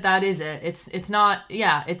think that is it. It's not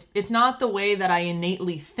the way that I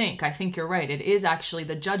innately think. I think you're right. It is actually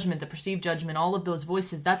the judgment, the perceived judgment, all of those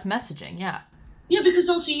voices. That's messaging, yeah. Yeah, because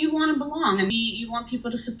also you want to belong, and you want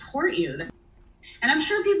people to support you. And I'm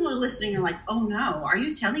sure people are listening and like, oh no, are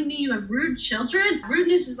you telling me you have rude children?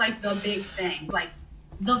 Rudeness is like the big thing, like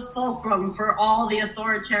the fulcrum for all the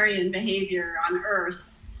authoritarian behavior on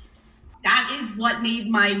earth. That is what made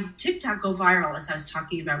my TikTok go viral, as I was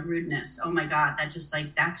talking about rudeness. Oh my God,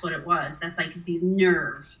 that's what it was. That's like the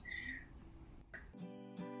nerve.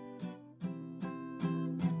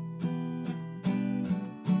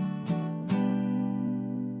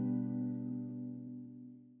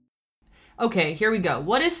 Okay, here we go.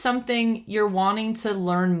 What is something you're wanting to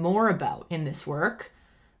learn more about in this work?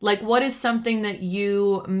 Like, what is something that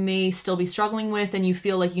you may still be struggling with and you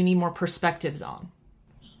feel like you need more perspectives on?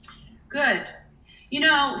 Good. You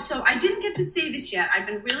know, so I didn't get to say this yet. I've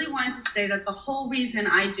been really wanting to say that the whole reason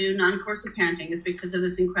I do non-coercive parenting is because of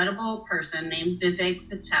this incredible person named Vivek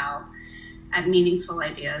Patel at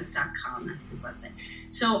meaningfulideas.com. That's his website.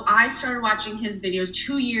 So I started watching his videos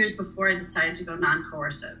 2 years before I decided to go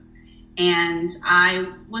non-coercive. And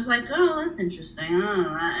I was like, oh, that's interesting.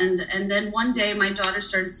 And then one day my daughter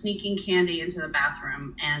started sneaking candy into the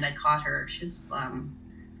bathroom, and I caught her. She was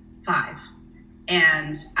 5.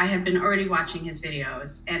 And I had been already watching his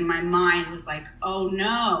videos, and my mind was like, oh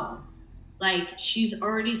no, like she's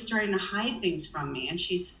already starting to hide things from me, and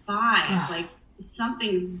she's 5. Like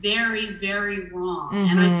something's very, very wrong.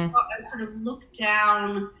 Mm-hmm. And I sort of looked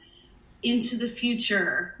down into the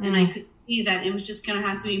future, and see that it was just going to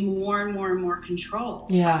have to be more and more and more control.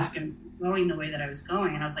 Yeah. I was going to be going the way that I was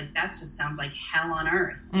going. And I was like, that just sounds like hell on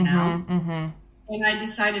earth, you know? And I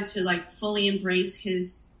decided to like fully embrace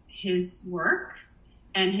his work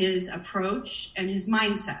and his approach and his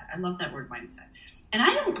mindset. I love that word, mindset. And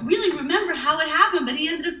I don't really remember how it happened, but he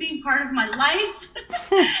ended up being part of my life.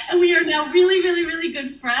 And we are now really, really, really good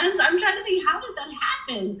friends. I'm trying to think, how did that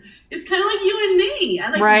happen? It's kind of like you and me.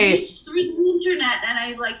 I like reached through the internet and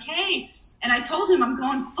I like, hey, and I told him I'm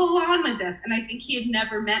going full on with this. And I think he had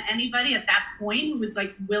never met anybody at that point who was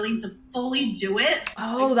like willing to fully do it.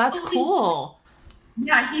 Oh, like, that's cool.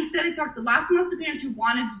 Yeah, he said he talked to lots and lots of parents who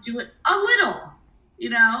wanted to do it a little, you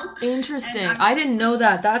know? Interesting. I didn't know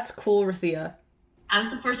that. That's cool, Rathia. I was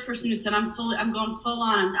the first person who said, I'm going full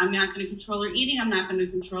on. I'm not going to control her eating. I'm not going to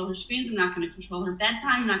control her screens. I'm not going to control her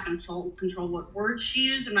bedtime. I'm not going to control what words she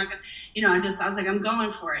used. I'm not going to, you know, I was like, I'm going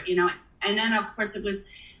for it, you know? And then of course it was,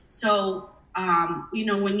 so, you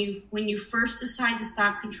know, when you first decide to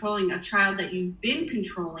stop controlling a child that you've been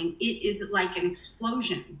controlling, it is like an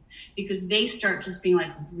explosion because they start just being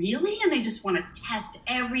like, really? And they just want to test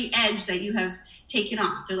every edge that you have taken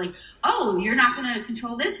off. They're like, oh, you're not going to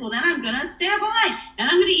control this? Well, then I'm going to stay up all night and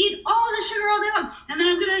I'm going to eat all the sugar all day long. And then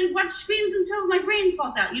I'm going to watch screens until my brain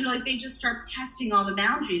falls out. You know, like they just start testing all the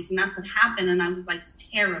boundaries. And that's what happened. And I was like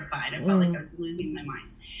terrified. I felt like I was losing my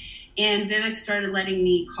mind. And Vivek started letting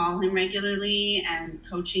me call him regularly and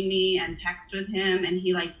coaching me and text with him. And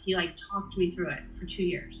he talked me through it for 2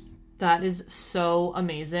 years. That is so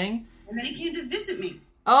amazing. And then he came to visit me.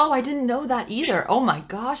 Oh, I didn't know that either. Oh my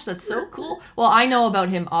gosh, that's so cool. Well, I know about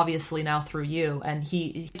him obviously now through you. And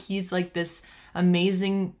he's like this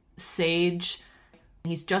amazing sage.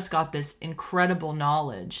 He's just got this incredible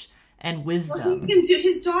knowledge and wisdom. Well, he can do.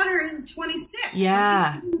 His daughter is 26.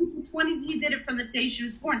 Yeah. So he did it from the day she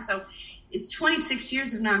was born. So it's 26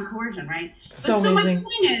 years of non-coercion, right? So my amazing.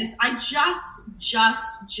 point is, I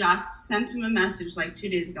just sent him a message like 2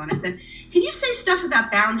 days ago, and I said, can you say stuff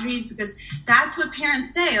about boundaries? Because that's what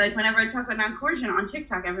parents say. Like whenever I talk about non-coercion on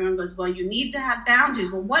TikTok, everyone goes, well, you need to have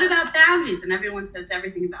boundaries. Well, what about boundaries? And everyone says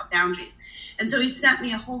everything about boundaries. And so he sent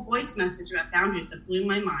me a whole voice message about boundaries that blew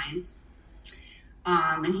my mind.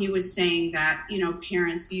 And he was saying that, you know,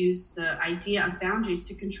 parents use the idea of boundaries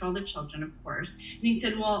to control their children, of course. And he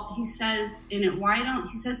said, well, he says in it,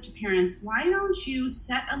 he says to parents, why don't you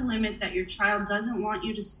set a limit that your child doesn't want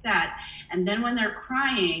you to set? And then when they're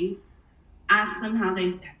crying, ask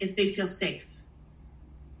them if they feel safe.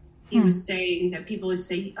 He was saying that people would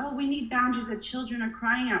say, oh, we need boundaries, that children are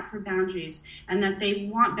crying out for boundaries and that they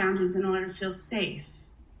want boundaries in order to feel safe.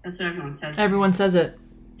 That's what everyone says. Everyone says it.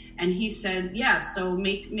 And he said, yeah, so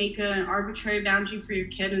make an arbitrary boundary for your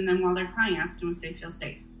kid, and then while they're crying, ask them if they feel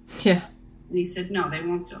safe. Yeah. And he said, no, they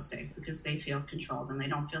won't feel safe because they feel controlled and they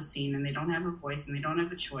don't feel seen and they don't have a voice and they don't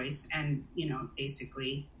have a choice. And, you know,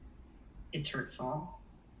 basically it's hurtful.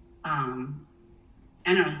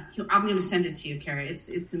 Anyway, I'm going to send it to you, Carrie.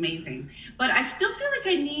 It's amazing. But I still feel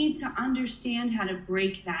like I need to understand how to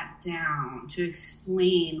break that down, to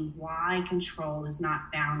explain why control is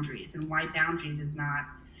not boundaries and why boundaries is not,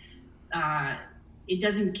 it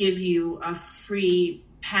doesn't give you a free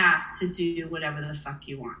pass to do whatever the fuck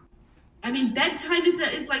you want. I mean, bedtime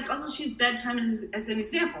is like, let's use bedtime as an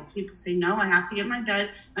example. People say, no, I have to get my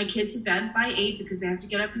kid to bed by 8 because they have to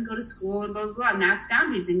get up and go to school and blah, blah, blah. And that's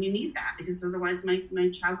boundaries. And you need that because otherwise my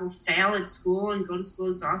child will fail at school and go to school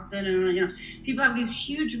exhausted. And, you know, people have these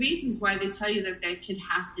huge reasons why they tell you that their kid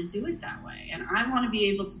has to do it that way. And I want to be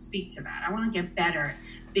able to speak to that. I want to get better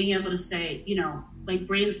at being able to say, you know, like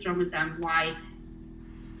brainstorm with them why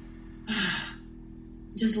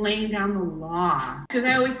just laying down the law. Because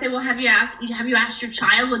I always say, well, have you asked your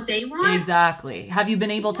child what they want? Exactly. Have you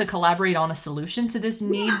been able to collaborate on a solution to this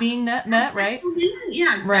need being met, right?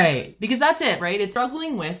 Yeah, exactly. Right. Because that's it, right? It's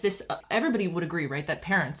struggling with this. Everybody would agree, right? That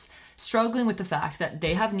parents struggling with the fact that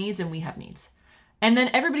they have needs and we have needs. And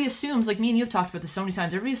then everybody assumes, like me and you have talked about this so many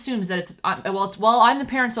times, everybody assumes that I'm the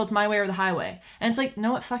parent, so it's my way or the highway. And it's like,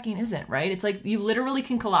 no, it fucking isn't, right? It's like you literally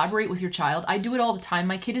can collaborate with your child. I do it all the time.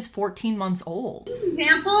 My kid is 14 months old. An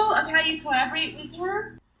example of how you collaborate with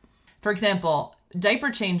her? For example,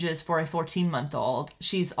 diaper changes for a 14-month-old.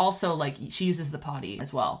 She's also like, she uses the potty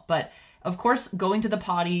as well. But of course, going to the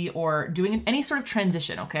potty or doing any sort of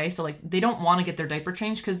transition, okay? So like they don't want to get their diaper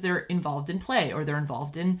changed because they're involved in play or they're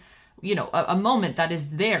involved in, you know, a moment that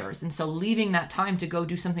is theirs. And so leaving that time to go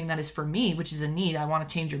do something that is for me, which is a need, I want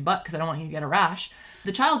to change your butt because I don't want you to get a rash.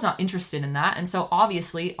 The child's not interested in that. And so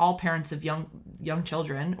obviously all parents of young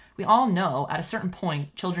children, we all know at a certain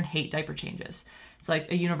point, children hate diaper changes. It's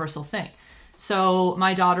like a universal thing. So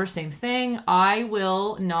my daughter, same thing. I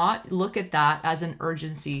will not look at that as an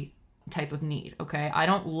urgency type of need, okay? I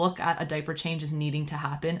don't look at a diaper change as needing to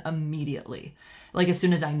happen immediately. Like as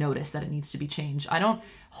soon as I notice that it needs to be changed. I don't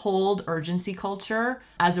hold urgency culture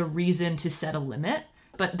as a reason to set a limit,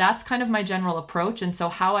 but that's kind of my general approach. And so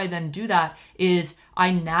how I then do that is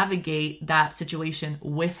I navigate that situation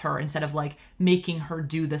with her instead of like making her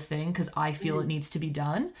do the thing because I feel it needs to be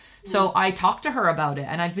done. So I talk to her about it,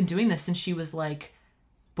 and I've been doing this since she was like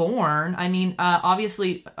born. I mean,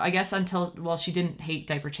 obviously, I guess until, well, she didn't hate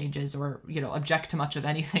diaper changes or, you know, object to much of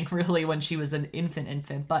anything really when she was an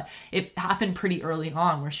infant, but it happened pretty early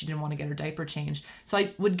on where she didn't want to get her diaper changed. So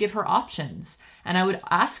I would give her options, and I would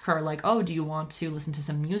ask her like, oh, do you want to listen to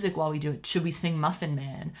some music while we do it? Should we sing Muffin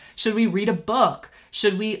Man? Should we read a book?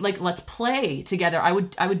 Should we let's play together? I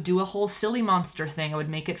would do a whole silly monster thing. I would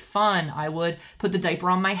make it fun. I would put the diaper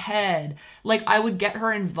on my head. Like I would get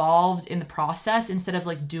her involved in the process instead of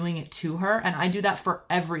like doing it to her. And I do that for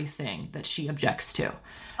everything that she objects to.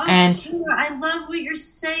 Oh, and Kara, I love what you're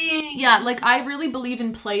saying. Yeah, like I really believe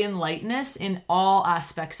in play and lightness in all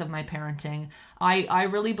aspects of my parenting. I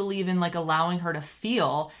really believe in like allowing her to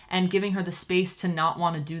feel and giving her the space to not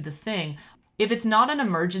want to do the thing. If it's not an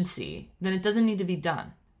emergency, then it doesn't need to be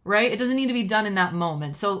done, right? It doesn't need to be done in that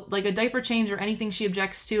moment. So like a diaper change or anything she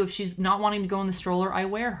objects to, if she's not wanting to go in the stroller, I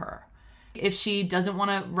wear her. If she doesn't want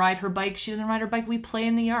to ride her bike, she doesn't ride her bike. We play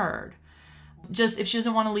in the yard. Just if she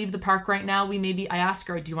doesn't want to leave the park right now, I ask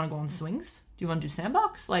her, do you want to go on swings? Do you want to do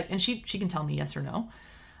sandbox? And she can tell me yes or no.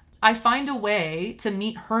 I find a way to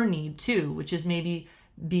meet her need too, which is maybe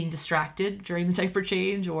being distracted during the diaper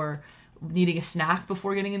change or needing a snack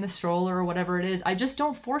before getting in the stroller or whatever it is. I just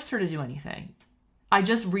don't force her to do anything. I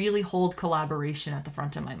just really hold collaboration at the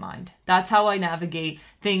front of my mind. That's how I navigate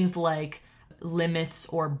things like limits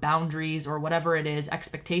or boundaries or whatever it is,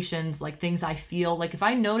 expectations, like things I feel like if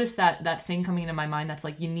I notice that thing coming into my mind that's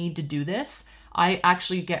like, you need to do this, I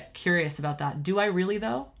actually get curious about that. Do I really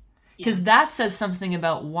though? Because that says something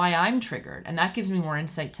about why I'm triggered, and that gives me more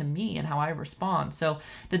insight to me and how I respond. So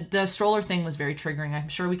the stroller thing was very triggering. I'm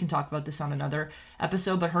sure we can talk about this on another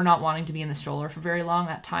episode, but her not wanting to be in the stroller for very long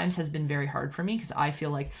at times has been very hard for me because I feel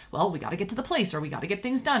like, well, we got to get to the place or we got to get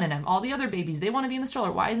things done, and all the other babies, they want to be in the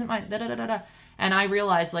stroller. Why isn't mine? Da da da da da. And I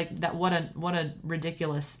realized like that what a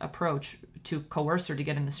ridiculous approach to coerce her to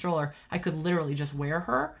get in the stroller. I could literally just wear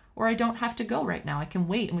her, or I don't have to go right now. I can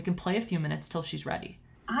wait and we can play a few minutes till she's ready.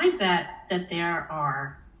 I bet that there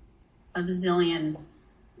are a bazillion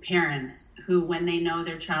parents who, when they know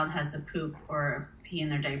their child has a poop or a pee in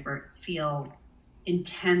their diaper, feel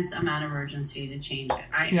intense amount of urgency to change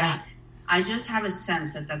it. I just have a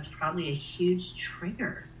sense that that's probably a huge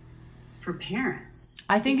trigger for parents.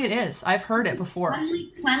 I think it is. I've heard it before.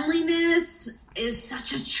 Cleanliness is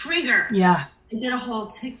such a trigger. Yeah. I did a whole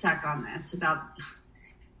TikTok on this about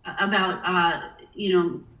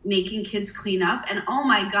making kids clean up, and oh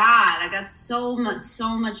my god, I got so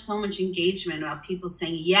much engagement about people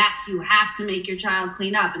saying, yes, you have to make your child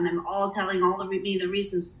clean up, and them all telling me the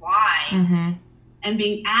reasons why, and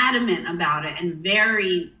being adamant about it, and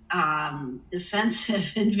very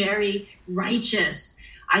defensive and very righteous.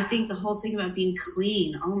 I think the whole thing about being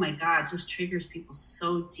clean, oh my God, just triggers people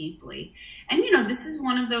so deeply. And, this is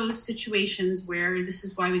one of those situations where this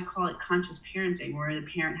is why we call it conscious parenting, where the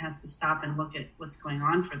parent has to stop and look at what's going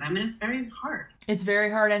on for them. And it's very hard. It's very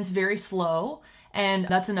hard and it's very slow. And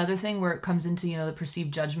that's another thing where it comes into, the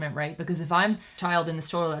perceived judgment, right? Because if I'm a child in the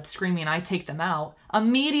stroller that's screaming and I take them out,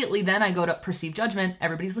 immediately then I go to perceived judgment.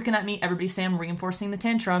 Everybody's looking at me. Everybody's saying I'm reinforcing the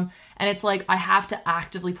tantrum. And it's like I have to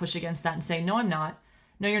actively push against that and say, no, I'm not.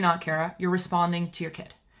 No, you're not, Kara. You're responding to your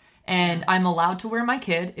kid. And I'm allowed to wear my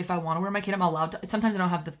kid. If I want to wear my kid, I'm allowed to. Sometimes I don't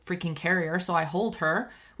have the freaking carrier, so I hold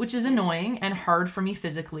her, which is annoying and hard for me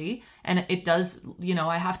physically. And it does,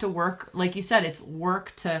 I have to work. Like you said, it's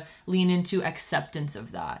work to lean into acceptance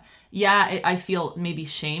of that. Yeah, I feel maybe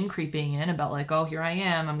shame creeping in about like, oh, here I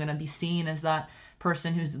am. I'm going to be seen as that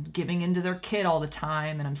person who's giving into their kid all the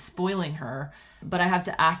time and I'm spoiling her. But I have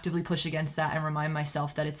to actively push against that and remind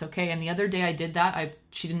myself that it's okay. And the other day I did that.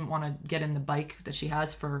 She didn't want to get in the bike that she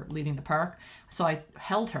has for leaving the park. So I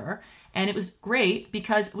held her and it was great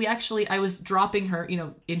because I was dropping her,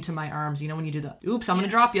 into my arms, when you do the, oops, I'm going to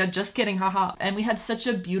drop you. Just kidding. Haha. And we had such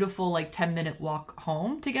a beautiful 10-minute walk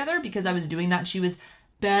home together because I was doing that. And she was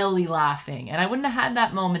belly laughing. And I wouldn't have had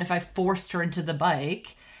that moment if I forced her into the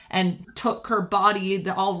bike and took her body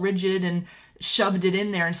all rigid and shoved it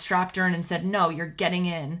in there and strapped her in and said, no, you're getting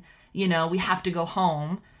in, we have to go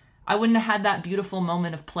home. I wouldn't have had that beautiful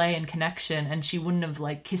moment of play and connection, and she wouldn't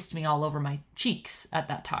have kissed me all over my cheeks at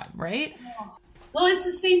that time, right? Well, it's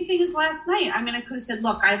the same thing as last night. I mean, I could have said,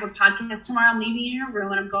 look, I have a podcast tomorrow. I'm leaving you in your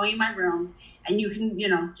room and I'm going in my room and you can,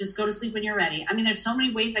 just go to sleep when you're ready. I mean, there's so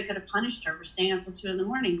many ways I could have punished her for staying up till 2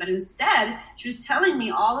 a.m. But instead, she was telling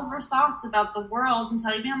me all of her thoughts about the world and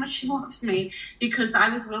telling me how much she loved me because I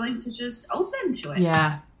was willing to just open to it.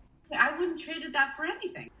 Yeah. I wouldn't trade that for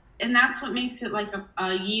anything. And that's what makes it like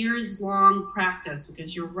a years-long practice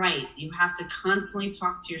because you're right. You have to constantly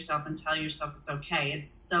talk to yourself and tell yourself it's okay. It's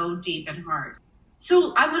so deep and hard.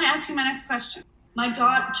 So I want to ask you my next question. My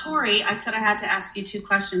daughter, Tori, I said I had to ask you 2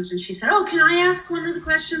 questions. And she said, oh, can I ask one of the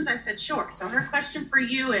questions? I said, sure. So her question for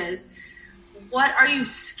you is, what are you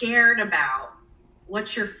scared about?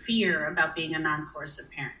 What's your fear about being a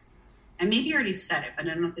non-coercive parent? And maybe you already said it, but I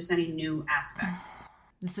don't know if there's any new aspect.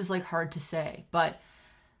 This is like hard to say, but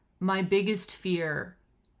my biggest fear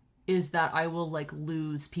is that I will like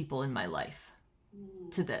lose people in my life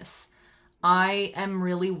to this. I am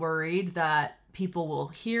really worried that people will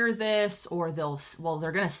hear this or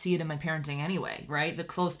they're going to see it in my parenting anyway, right? The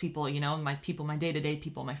close people, my people, my day-to-day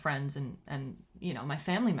people, my friends and my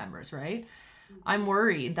family members, right? I'm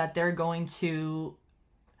worried that they're going to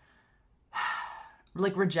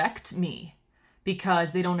like reject me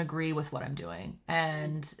because they don't agree with what I'm doing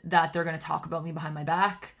and that they're going to talk about me behind my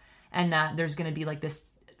back and that there's going to be like this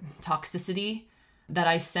toxicity that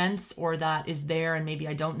I sense or that is there and maybe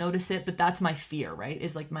I don't notice it, but that's my fear, right?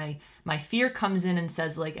 Is like my fear comes in and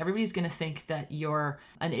says like, everybody's going to think that you're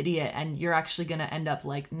an idiot and you're actually going to end up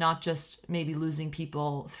like not just maybe losing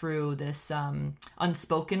people through this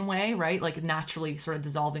unspoken way, right? Like naturally sort of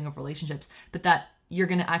dissolving of relationships, but that you're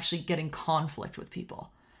going to actually get in conflict with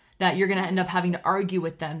people, that you're going to end up having to argue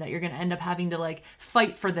with them, that you're going to end up having to like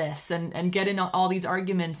fight for this and get in all these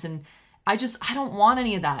arguments. And I don't want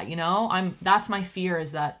any of that, that's my fear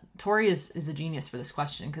is that Tori is a genius for this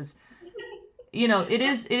question. Cause it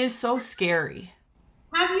is so scary.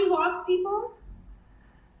 Have you lost people?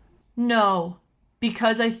 No,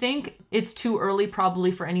 because I think it's too early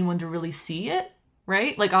probably for anyone to really see it.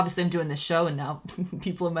 Right. Like obviously I'm doing this show and now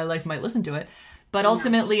people in my life might listen to it, but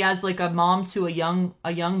ultimately as like a mom to a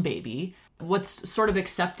young baby, what's sort of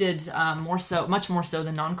accepted much more so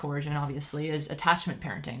than non-coercion, obviously, is attachment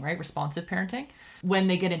parenting, right? Responsive parenting. When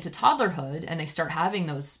they get into toddlerhood and they start having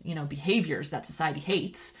those, behaviors that society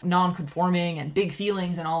hates, non-conforming and big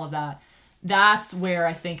feelings and all of that, that's where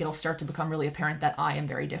I think it'll start to become really apparent that I am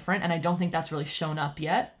very different. And I don't think that's really shown up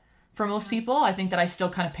yet for most people. I think that I still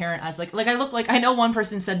kind of parent as like I look like, I know one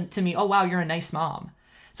person said to me, oh, wow, you're a nice mom.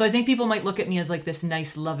 So I think people might look at me as like this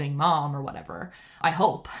nice, loving mom or whatever. I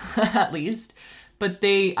hope, at least. But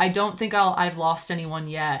I don't think I've lost anyone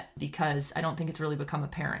yet because I don't think it's really become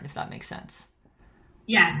apparent, if that makes sense.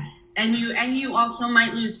 Yes. And you also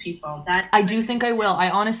might lose people. I do think I will.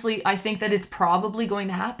 I think that it's probably going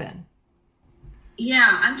to happen.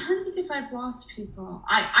 Yeah, I'm trying to think if I've lost people.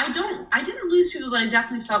 I didn't lose people, but I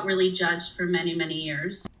definitely felt really judged for many, many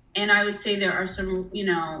years. And I would say there are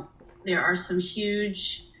some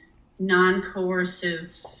huge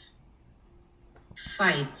non-coercive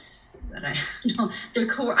fights that I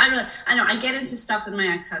get into stuff with my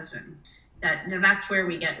ex-husband that's where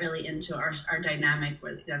we get really into our dynamic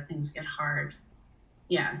where things get hard.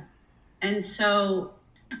 Yeah. And so,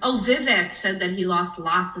 Vivek said that he lost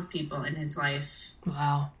lots of people in his life.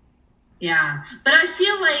 Wow. Yeah. But I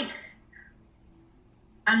feel like,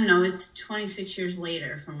 I don't know, it's 26 years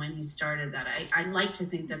later from when he started that. I like to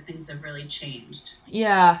think that things have really changed.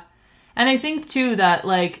 Yeah. And I think too that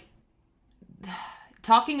like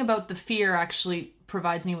talking about the fear actually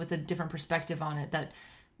provides me with a different perspective on it, that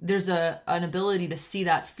there's an ability to see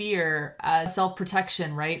that fear as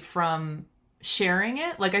self-protection, right? From sharing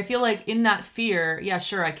it. Like, I feel like in that fear, yeah,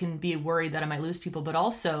 sure, I can be worried that I might lose people, but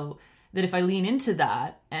also that if I lean into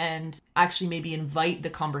that and actually maybe invite the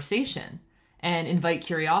conversation and invite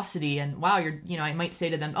curiosity and wow, I might say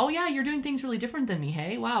to them, oh yeah, you're doing things really different than me.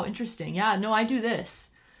 Hey, wow, interesting. Yeah, no, I do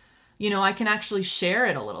this. I can actually share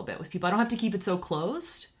it a little bit with people. I don't have to keep it so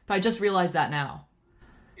closed, but I just realized that now.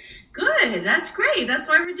 Good. That's great. That's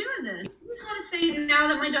why we're doing this. I just want to say now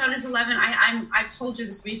that my daughter's 11, I've told you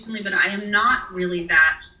this recently, but I am not really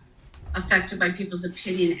that affected by people's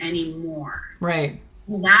opinion anymore. Right.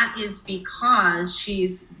 That is because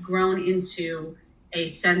she's grown into a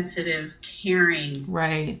sensitive, caring,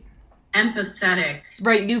 right, empathetic.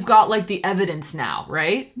 Right. You've got like the evidence now,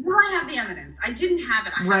 right? No, I have the evidence. I didn't have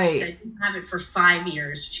it. I didn't have it for 5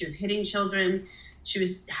 years. She was hitting children. She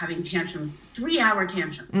was having tantrums, 3-hour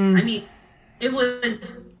tantrums. I mean, it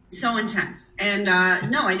was so intense. And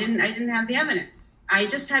no, I didn't have the evidence. I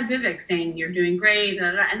just had Vivek saying, you're doing great.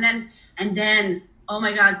 And then, oh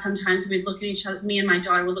my God, sometimes we'd look at each other, me and my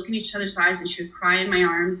daughter would look in each other's eyes, and she would cry in my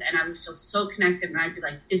arms, and I would feel so connected, and I'd be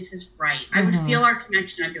like, this is right. I would feel our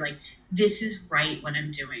connection. I'd be like, this is right what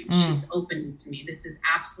I'm doing. She's open to me. This is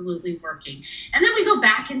absolutely working. And then we go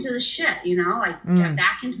back into the shit, get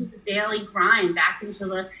back into the daily grind, back into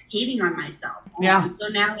the hating on myself. Yeah. So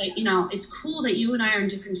now, it's cool that you and I are in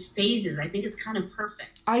different phases. I think it's kind of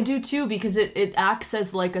perfect. I do too, because it acts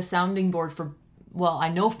as like a sounding board for, well, I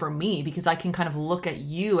know for me, because I can kind of look at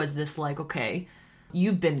you as this like, okay,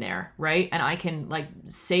 you've been there, right? And I can like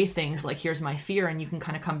say things like, here's my fear. And you can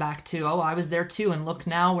kind of come back to, oh, I was there too. And look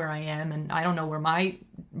now where I am. And I don't know where my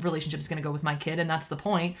relationship is going to go with my kid. And that's the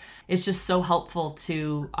point. It's just so helpful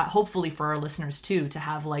to, hopefully for our listeners too, to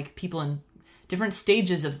have like people in different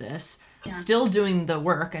stages of this, still doing the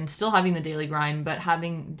work and still having the daily grind, but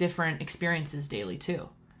having different experiences daily too.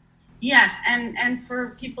 Yes, and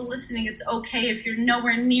for people listening, it's okay if you're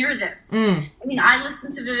nowhere near this. I mean, I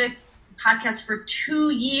listened to Vivek's podcast for 2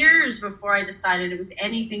 years before I decided it was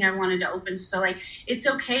anything I wanted to open. So like, it's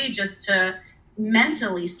okay just to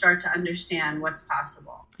mentally start to understand what's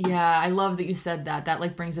possible. Yeah, I love that you said that. That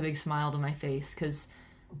like brings a big smile to my face, because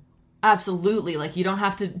absolutely, like you don't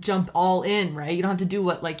have to jump all in, right? You don't have to do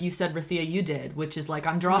what, like you said, Rathia, you did, which is like,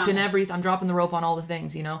 I'm dropping I'm dropping the rope on all the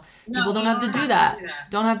things, People don't have to do that.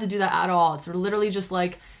 Don't have to do that at all. It's literally just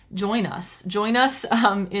like, join us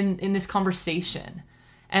in this conversation.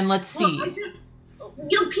 And let's see.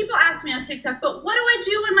 Well, people ask me on TikTok, but what do I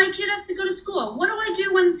do when my kid has to go to school? What do I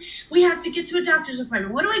do when we have to get to a doctor's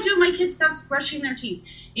appointment? What do I do when my kid stops brushing their teeth?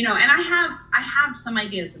 And I have some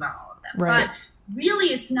ideas about all of them. Right. But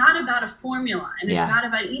really, it's not about a formula, and it's not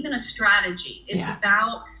about even a strategy. It's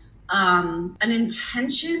about an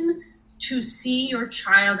intention to see your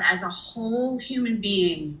child as a whole human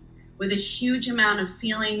being with a huge amount of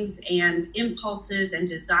feelings and impulses and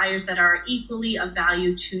desires that are equally of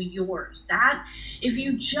value to yours. That, if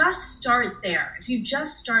you just start there,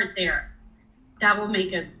 that will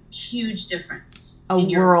make a huge difference. A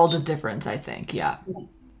world of difference, I think. Yeah.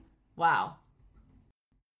 Wow.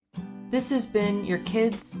 This has been Your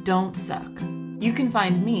Kids Don't Suck. You can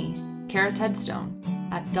find me, Kara Tedstone,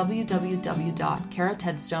 at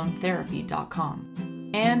www.karatedstonetherapy.com.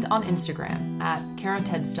 and on Instagram at Kara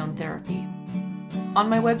Tedstone Therapy. On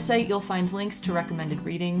my website, you'll find links to recommended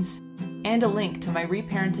readings and a link to my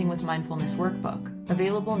Reparenting with Mindfulness workbook,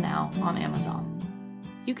 available now on Amazon.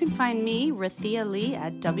 You can find me, Rathia Lee,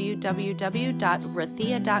 at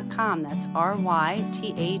www.rathia.com. That's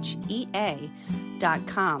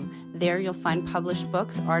RYTHEA.com. There you'll find published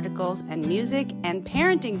books, articles, and music, and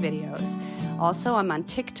parenting videos. Also, I'm on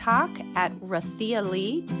TikTok at Rathia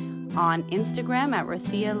Lee, on Instagram at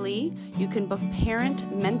Rathia Lee. You can book parent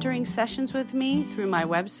mentoring sessions with me through my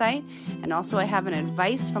website. And also I have an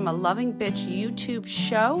Advice from a Loving Bitch YouTube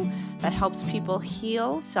show that helps people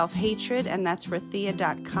heal self-hatred, and that's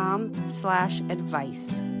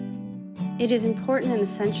rathia.com/advice. It is important and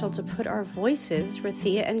essential to put our voices,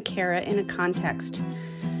 Rathia and Kara, in a context.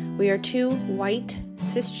 We are two white,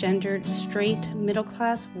 cisgendered, straight,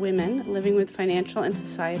 middle-class women living with financial and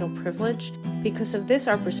societal privilege. Because of this,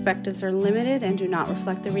 our perspectives are limited and do not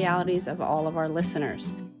reflect the realities of all of our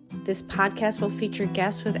listeners. This podcast will feature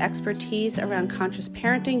guests with expertise around conscious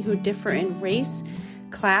parenting who differ in race,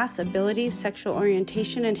 class, abilities, sexual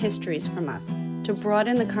orientation, and histories from us, to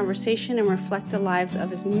broaden the conversation and reflect the lives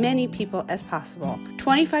of as many people as possible.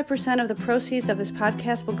 25% of the proceeds of this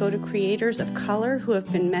podcast will go to creators of color who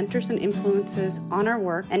have been mentors and influences on our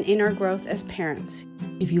work and in our growth as parents.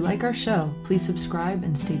 If you like our show, please subscribe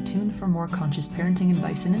and stay tuned for more conscious parenting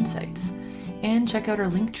advice and insights. And check out our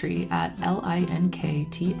link tree at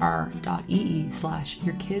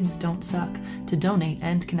linktr.ee/yourkidsdon'tsuck to donate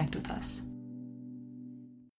and connect with us.